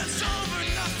 it's over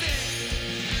nothing.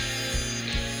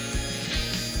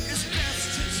 It's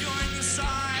best to join the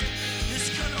side that's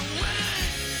gonna win.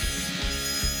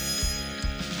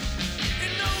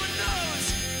 And no one knows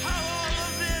how all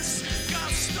of this got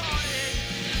started,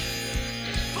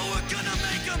 but we're gonna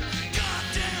make them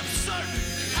goddamn certain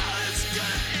how it's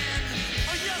gonna end.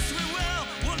 Oh yes we will.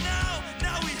 Well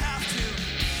now we have to.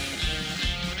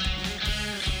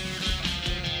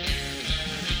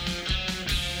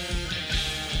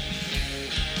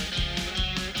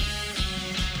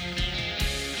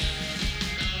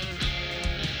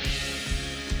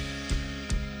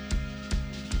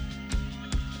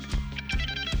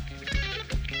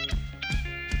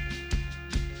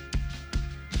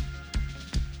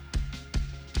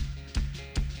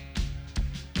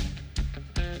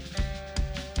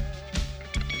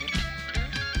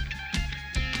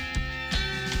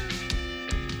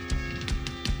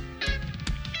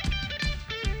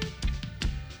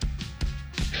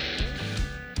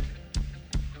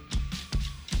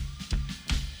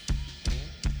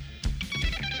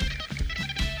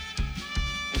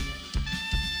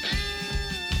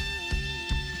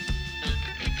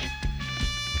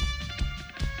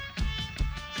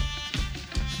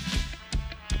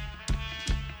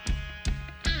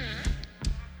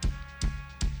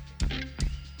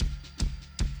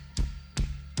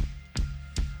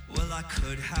 Well, I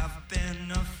could have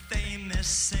been a famous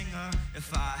singer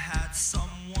if I had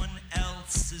someone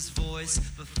else's voice,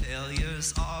 but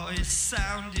failures always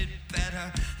sounded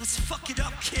better. Let's fuck it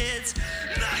up, kids.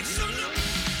 Make some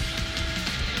noise.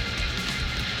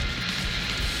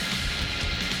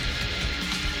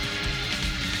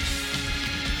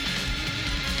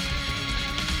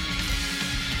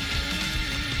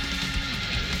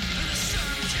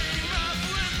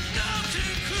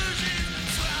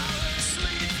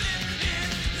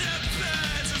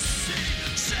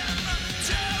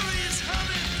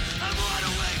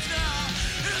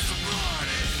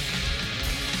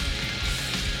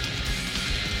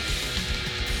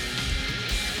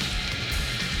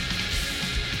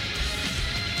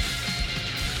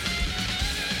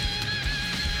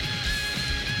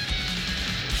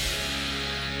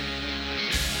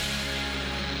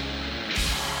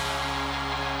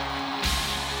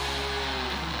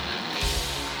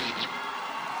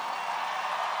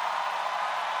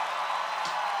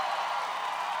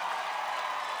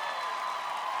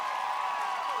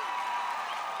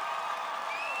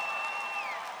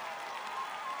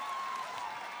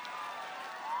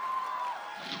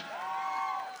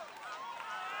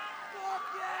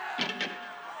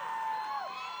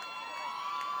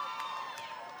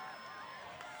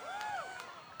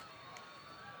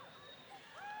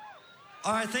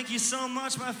 All right, thank you so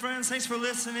much, my friends. Thanks for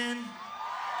listening.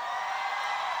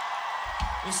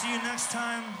 We'll see you next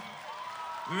time.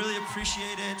 We really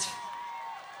appreciate it.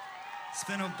 It's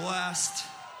been a blast.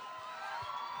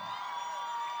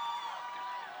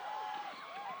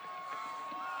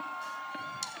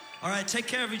 All right, take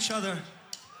care of each other.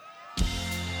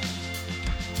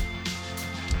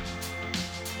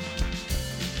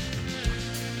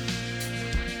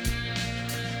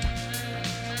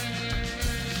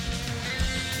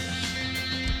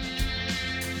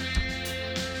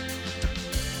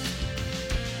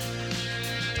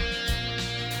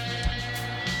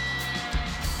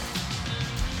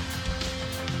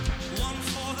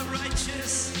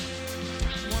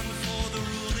 One for the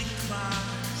ruling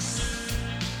class,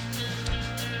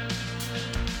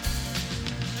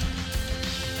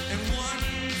 and one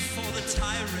for the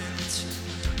tyrant,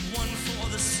 one for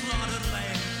the slaughtered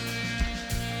lamb.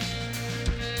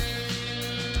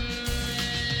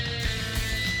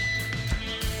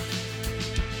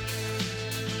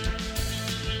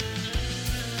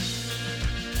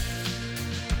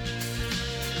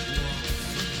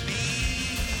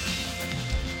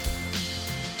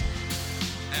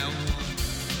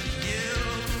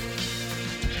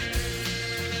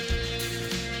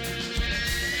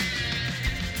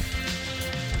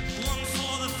 One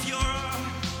for the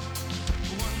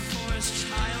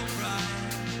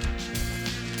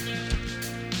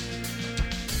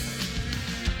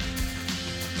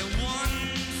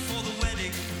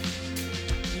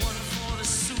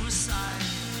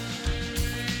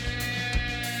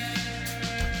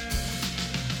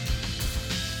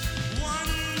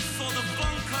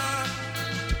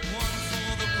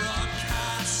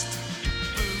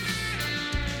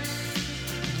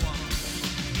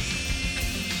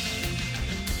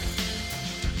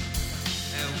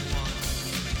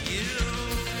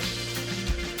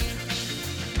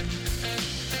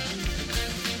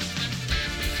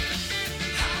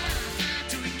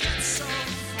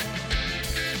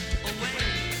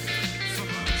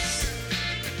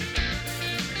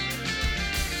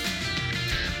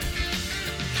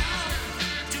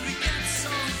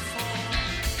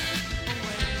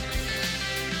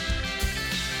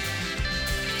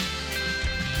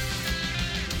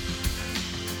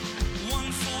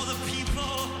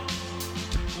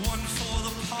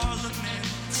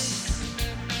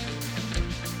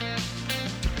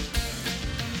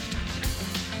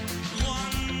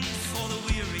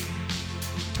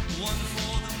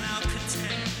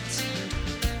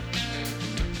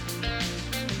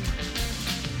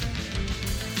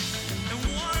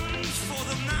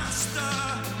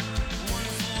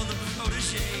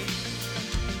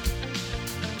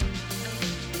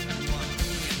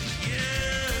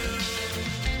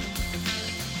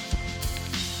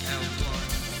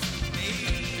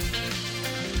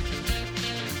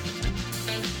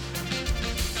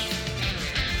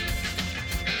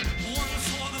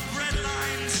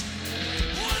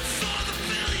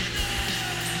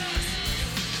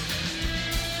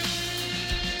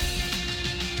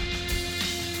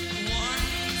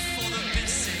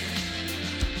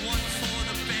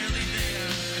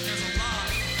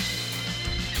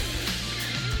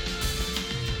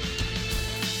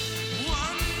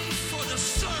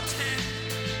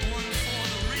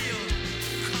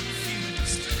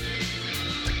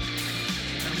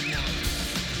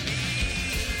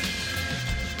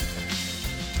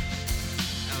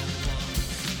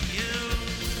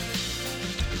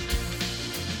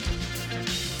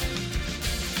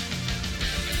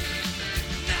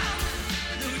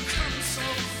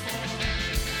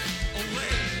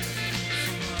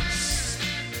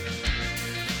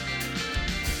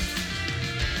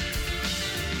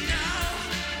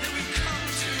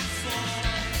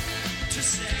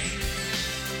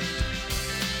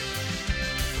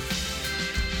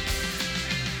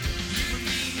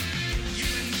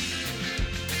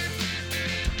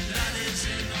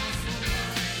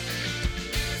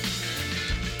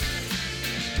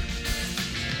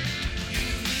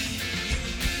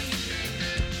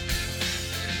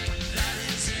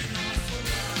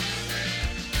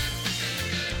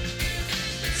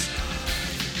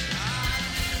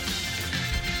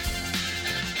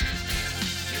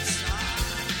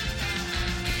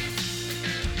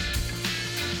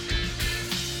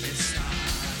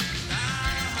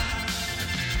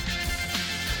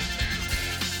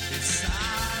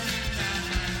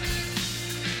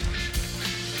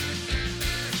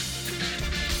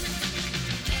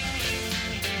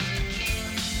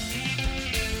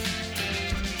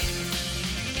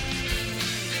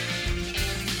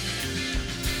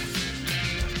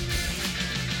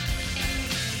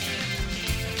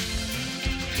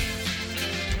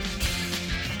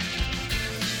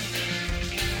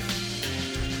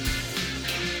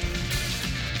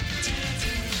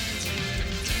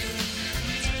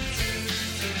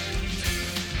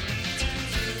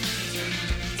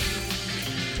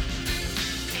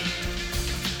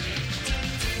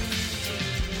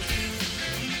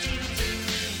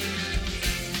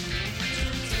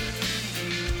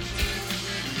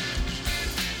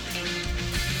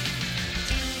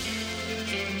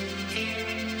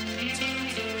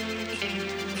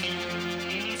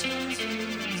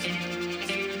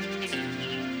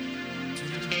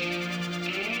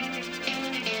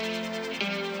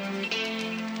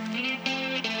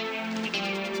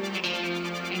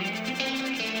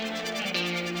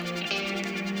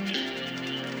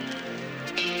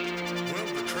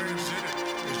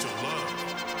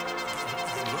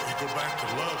start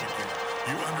to love again.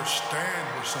 You understand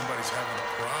where somebody's having a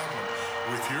problem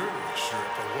with your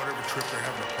trip or whatever trip they're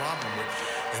having a problem with,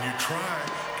 and you try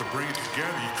to bring it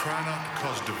together. You try not to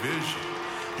cause division.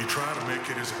 You try to make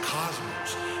it as a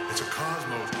cosmos. It's a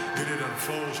cosmos. Then it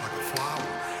unfolds like a flower.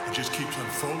 It just keeps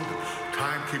unfolding.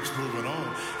 Time keeps moving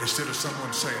on. Instead of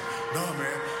someone saying, no,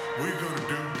 man, we're going to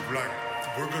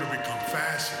become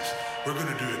fascists. We're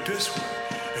going to do it this way.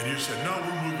 And you say, no,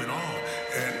 we're moving on.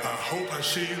 And I hope I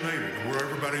see you later, and where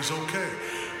everybody's okay.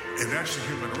 And that's the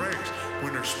human race.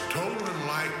 When there's total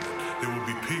enlightenment, there will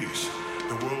be peace.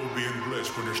 The world will be in bliss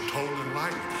when there's total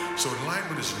enlightenment. So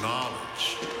enlightenment is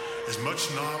knowledge. As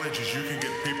much knowledge as you can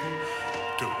get people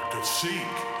to seek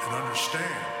and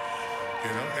understand.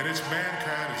 And it's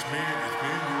mankind, it's me,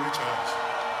 you, it's us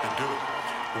that do it.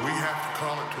 But we have to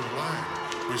call it to a line.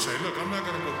 We say, look, I'm not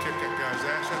going to go kick that guy's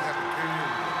ass. That happened 10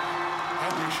 years ago. I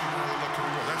wish you know that look at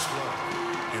me. That's love.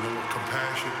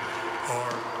 Compassion, or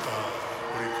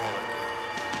what do you call it?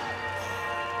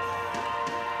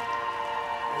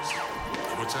 Mercy.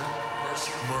 What's that?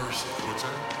 Mercy. Mercy. What's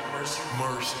that? Mercy.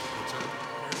 Mercy. What's that?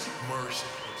 Mercy. Mercy.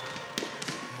 What's that?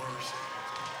 Mercy.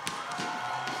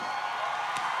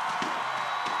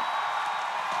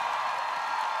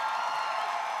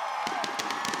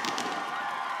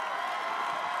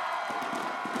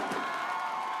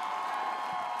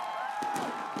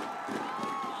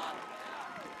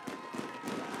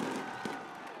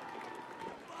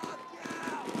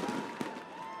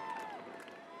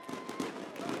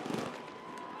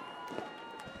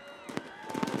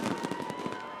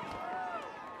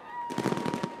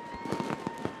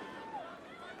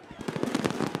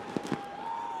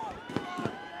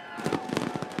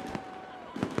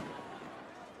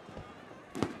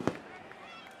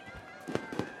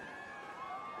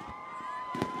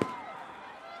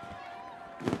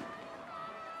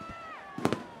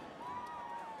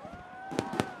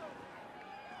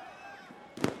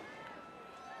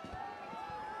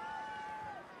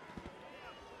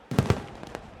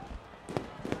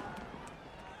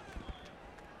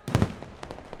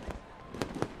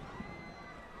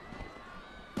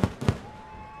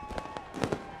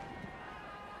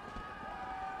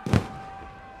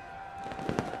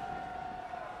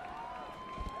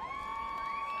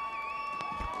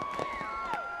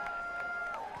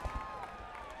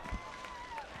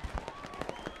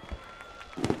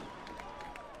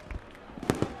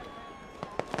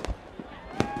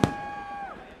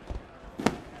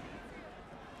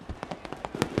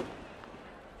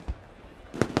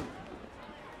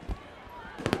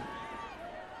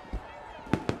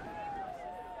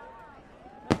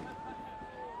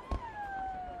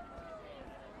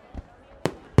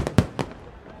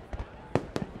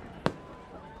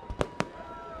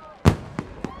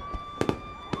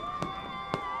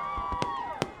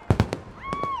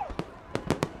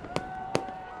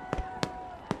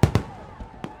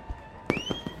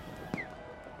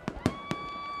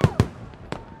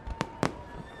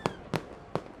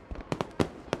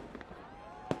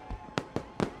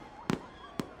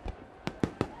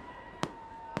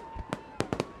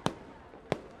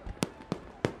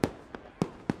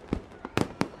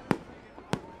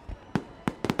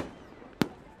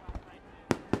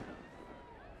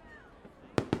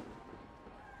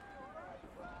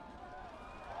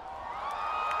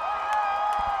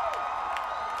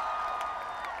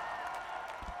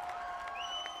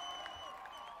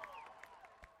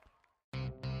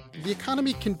 The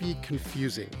economy can be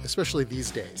confusing, especially these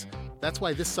days. That's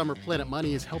why this summer Planet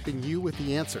Money is helping you with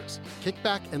the answers. Kick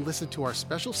back and listen to our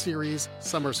special series,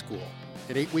 Summer School,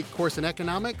 an 8-week course in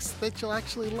economics that you'll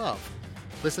actually love.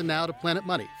 Listen now to Planet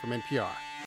Money from NPR.